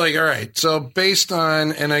so it's like, all right. So based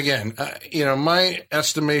on, and again, my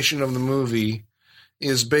estimation of the movie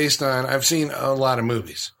is based on, I've seen a lot of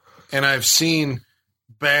movies. And I've seen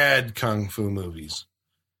bad kung fu movies.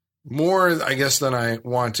 More, I guess, than I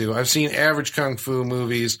want to. I've seen average kung fu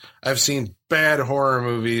movies. I've seen bad horror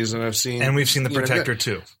movies. And we've seen The Protector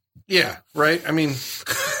too. Yeah, right? I mean,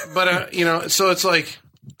 but, so it's like,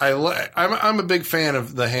 I'm a big fan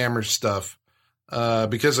of the Hammer stuff.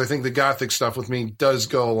 Because I think the gothic stuff with me does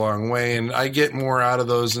go a long way, and I get more out of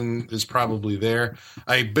those than is probably there.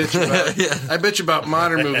 I bitch about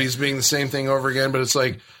modern movies being the same thing over again, but it's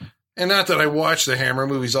like, and not that I watch the Hammer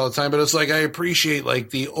movies all the time, but it's like I appreciate like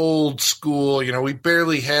the old school. We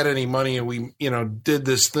barely had any money, and we did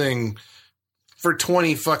this thing for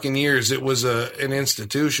 20 fucking years. It was an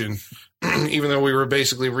institution. Even though we were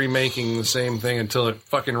basically remaking the same thing until it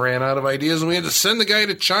fucking ran out of ideas and we had to send the guy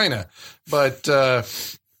to China. But not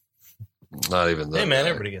even that. Hey man,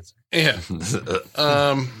 everybody gets it.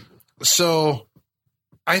 Yeah. So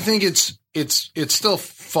I think it's still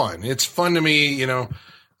fun. It's fun to me,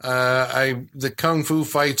 the kung fu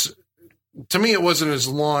fights. To me, it wasn't as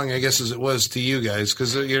long, I guess, as it was to you guys,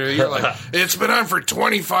 because you're like, it's been on for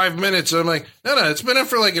 25 minutes. And I'm like, no, it's been on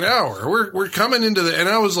for like an hour. We're coming into and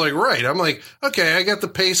I was like, right. I'm like, okay, I got the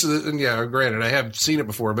pace of it. And yeah, granted, I have seen it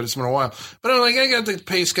before, but it's been a while. But I'm like, I got the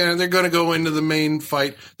pace kind of. They're going to go into the main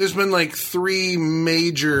fight. There's been like 3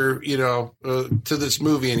 major, to this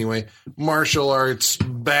movie anyway, martial arts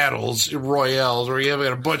battles, royales, where you have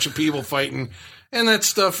a bunch of people fighting, and that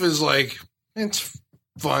stuff is like, it's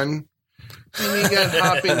fun. And you got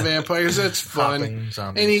hopping vampires. That's fun. Hopping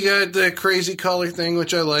zombies. And you got the crazy color thing,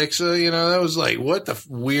 which I like. So, that was like, what the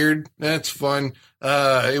weird. That's fun.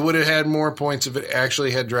 It would have had more points if it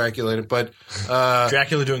actually had Dracula in it. But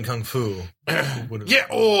Dracula doing kung fu. yeah.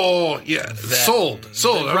 Oh, yeah. Sold.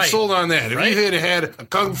 I'm Right. sold on that. If Right. you had a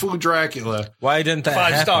Kung Fu Dracula. Why didn't that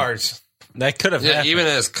 5 happen? stars. That could have Yeah, happened. even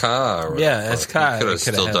as Ka. or Yeah, whatever, as Ka, he could it have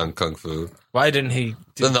coulda still had- done kung fu. Why didn't he?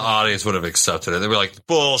 Then the audience would have accepted it. They'd be like,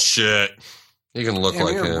 "Bullshit! You can look Yeah,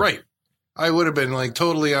 like you're him." right. I would have been like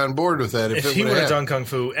totally on board with that If it he would would have have done kung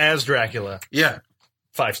fu as Dracula, Yeah.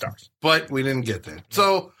 5 stars. But we didn't get that.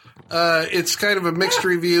 So it's kind of a mixed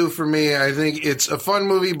review for me. I think it's a fun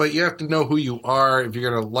movie, but you have to know who you are if you're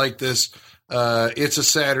going to like this. It's a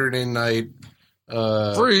Saturday night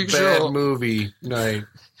Freak bad show. movie night.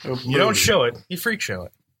 You don't show it, you freak show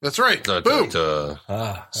it. That's right. Duh, Boom. duh,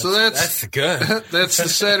 duh. So that's good. that's the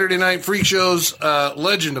Saturday Night Freak Show's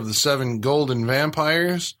Legend of the Seven Golden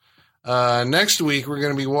Vampires. Next week, we're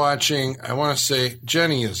going to be watching, I want to say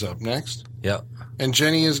Jenny is up next. Yep. And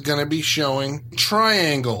Jenny is going to be showing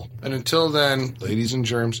Triangle. And until then, ladies and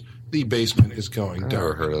germs, the basement is going Never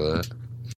dark. heard of that.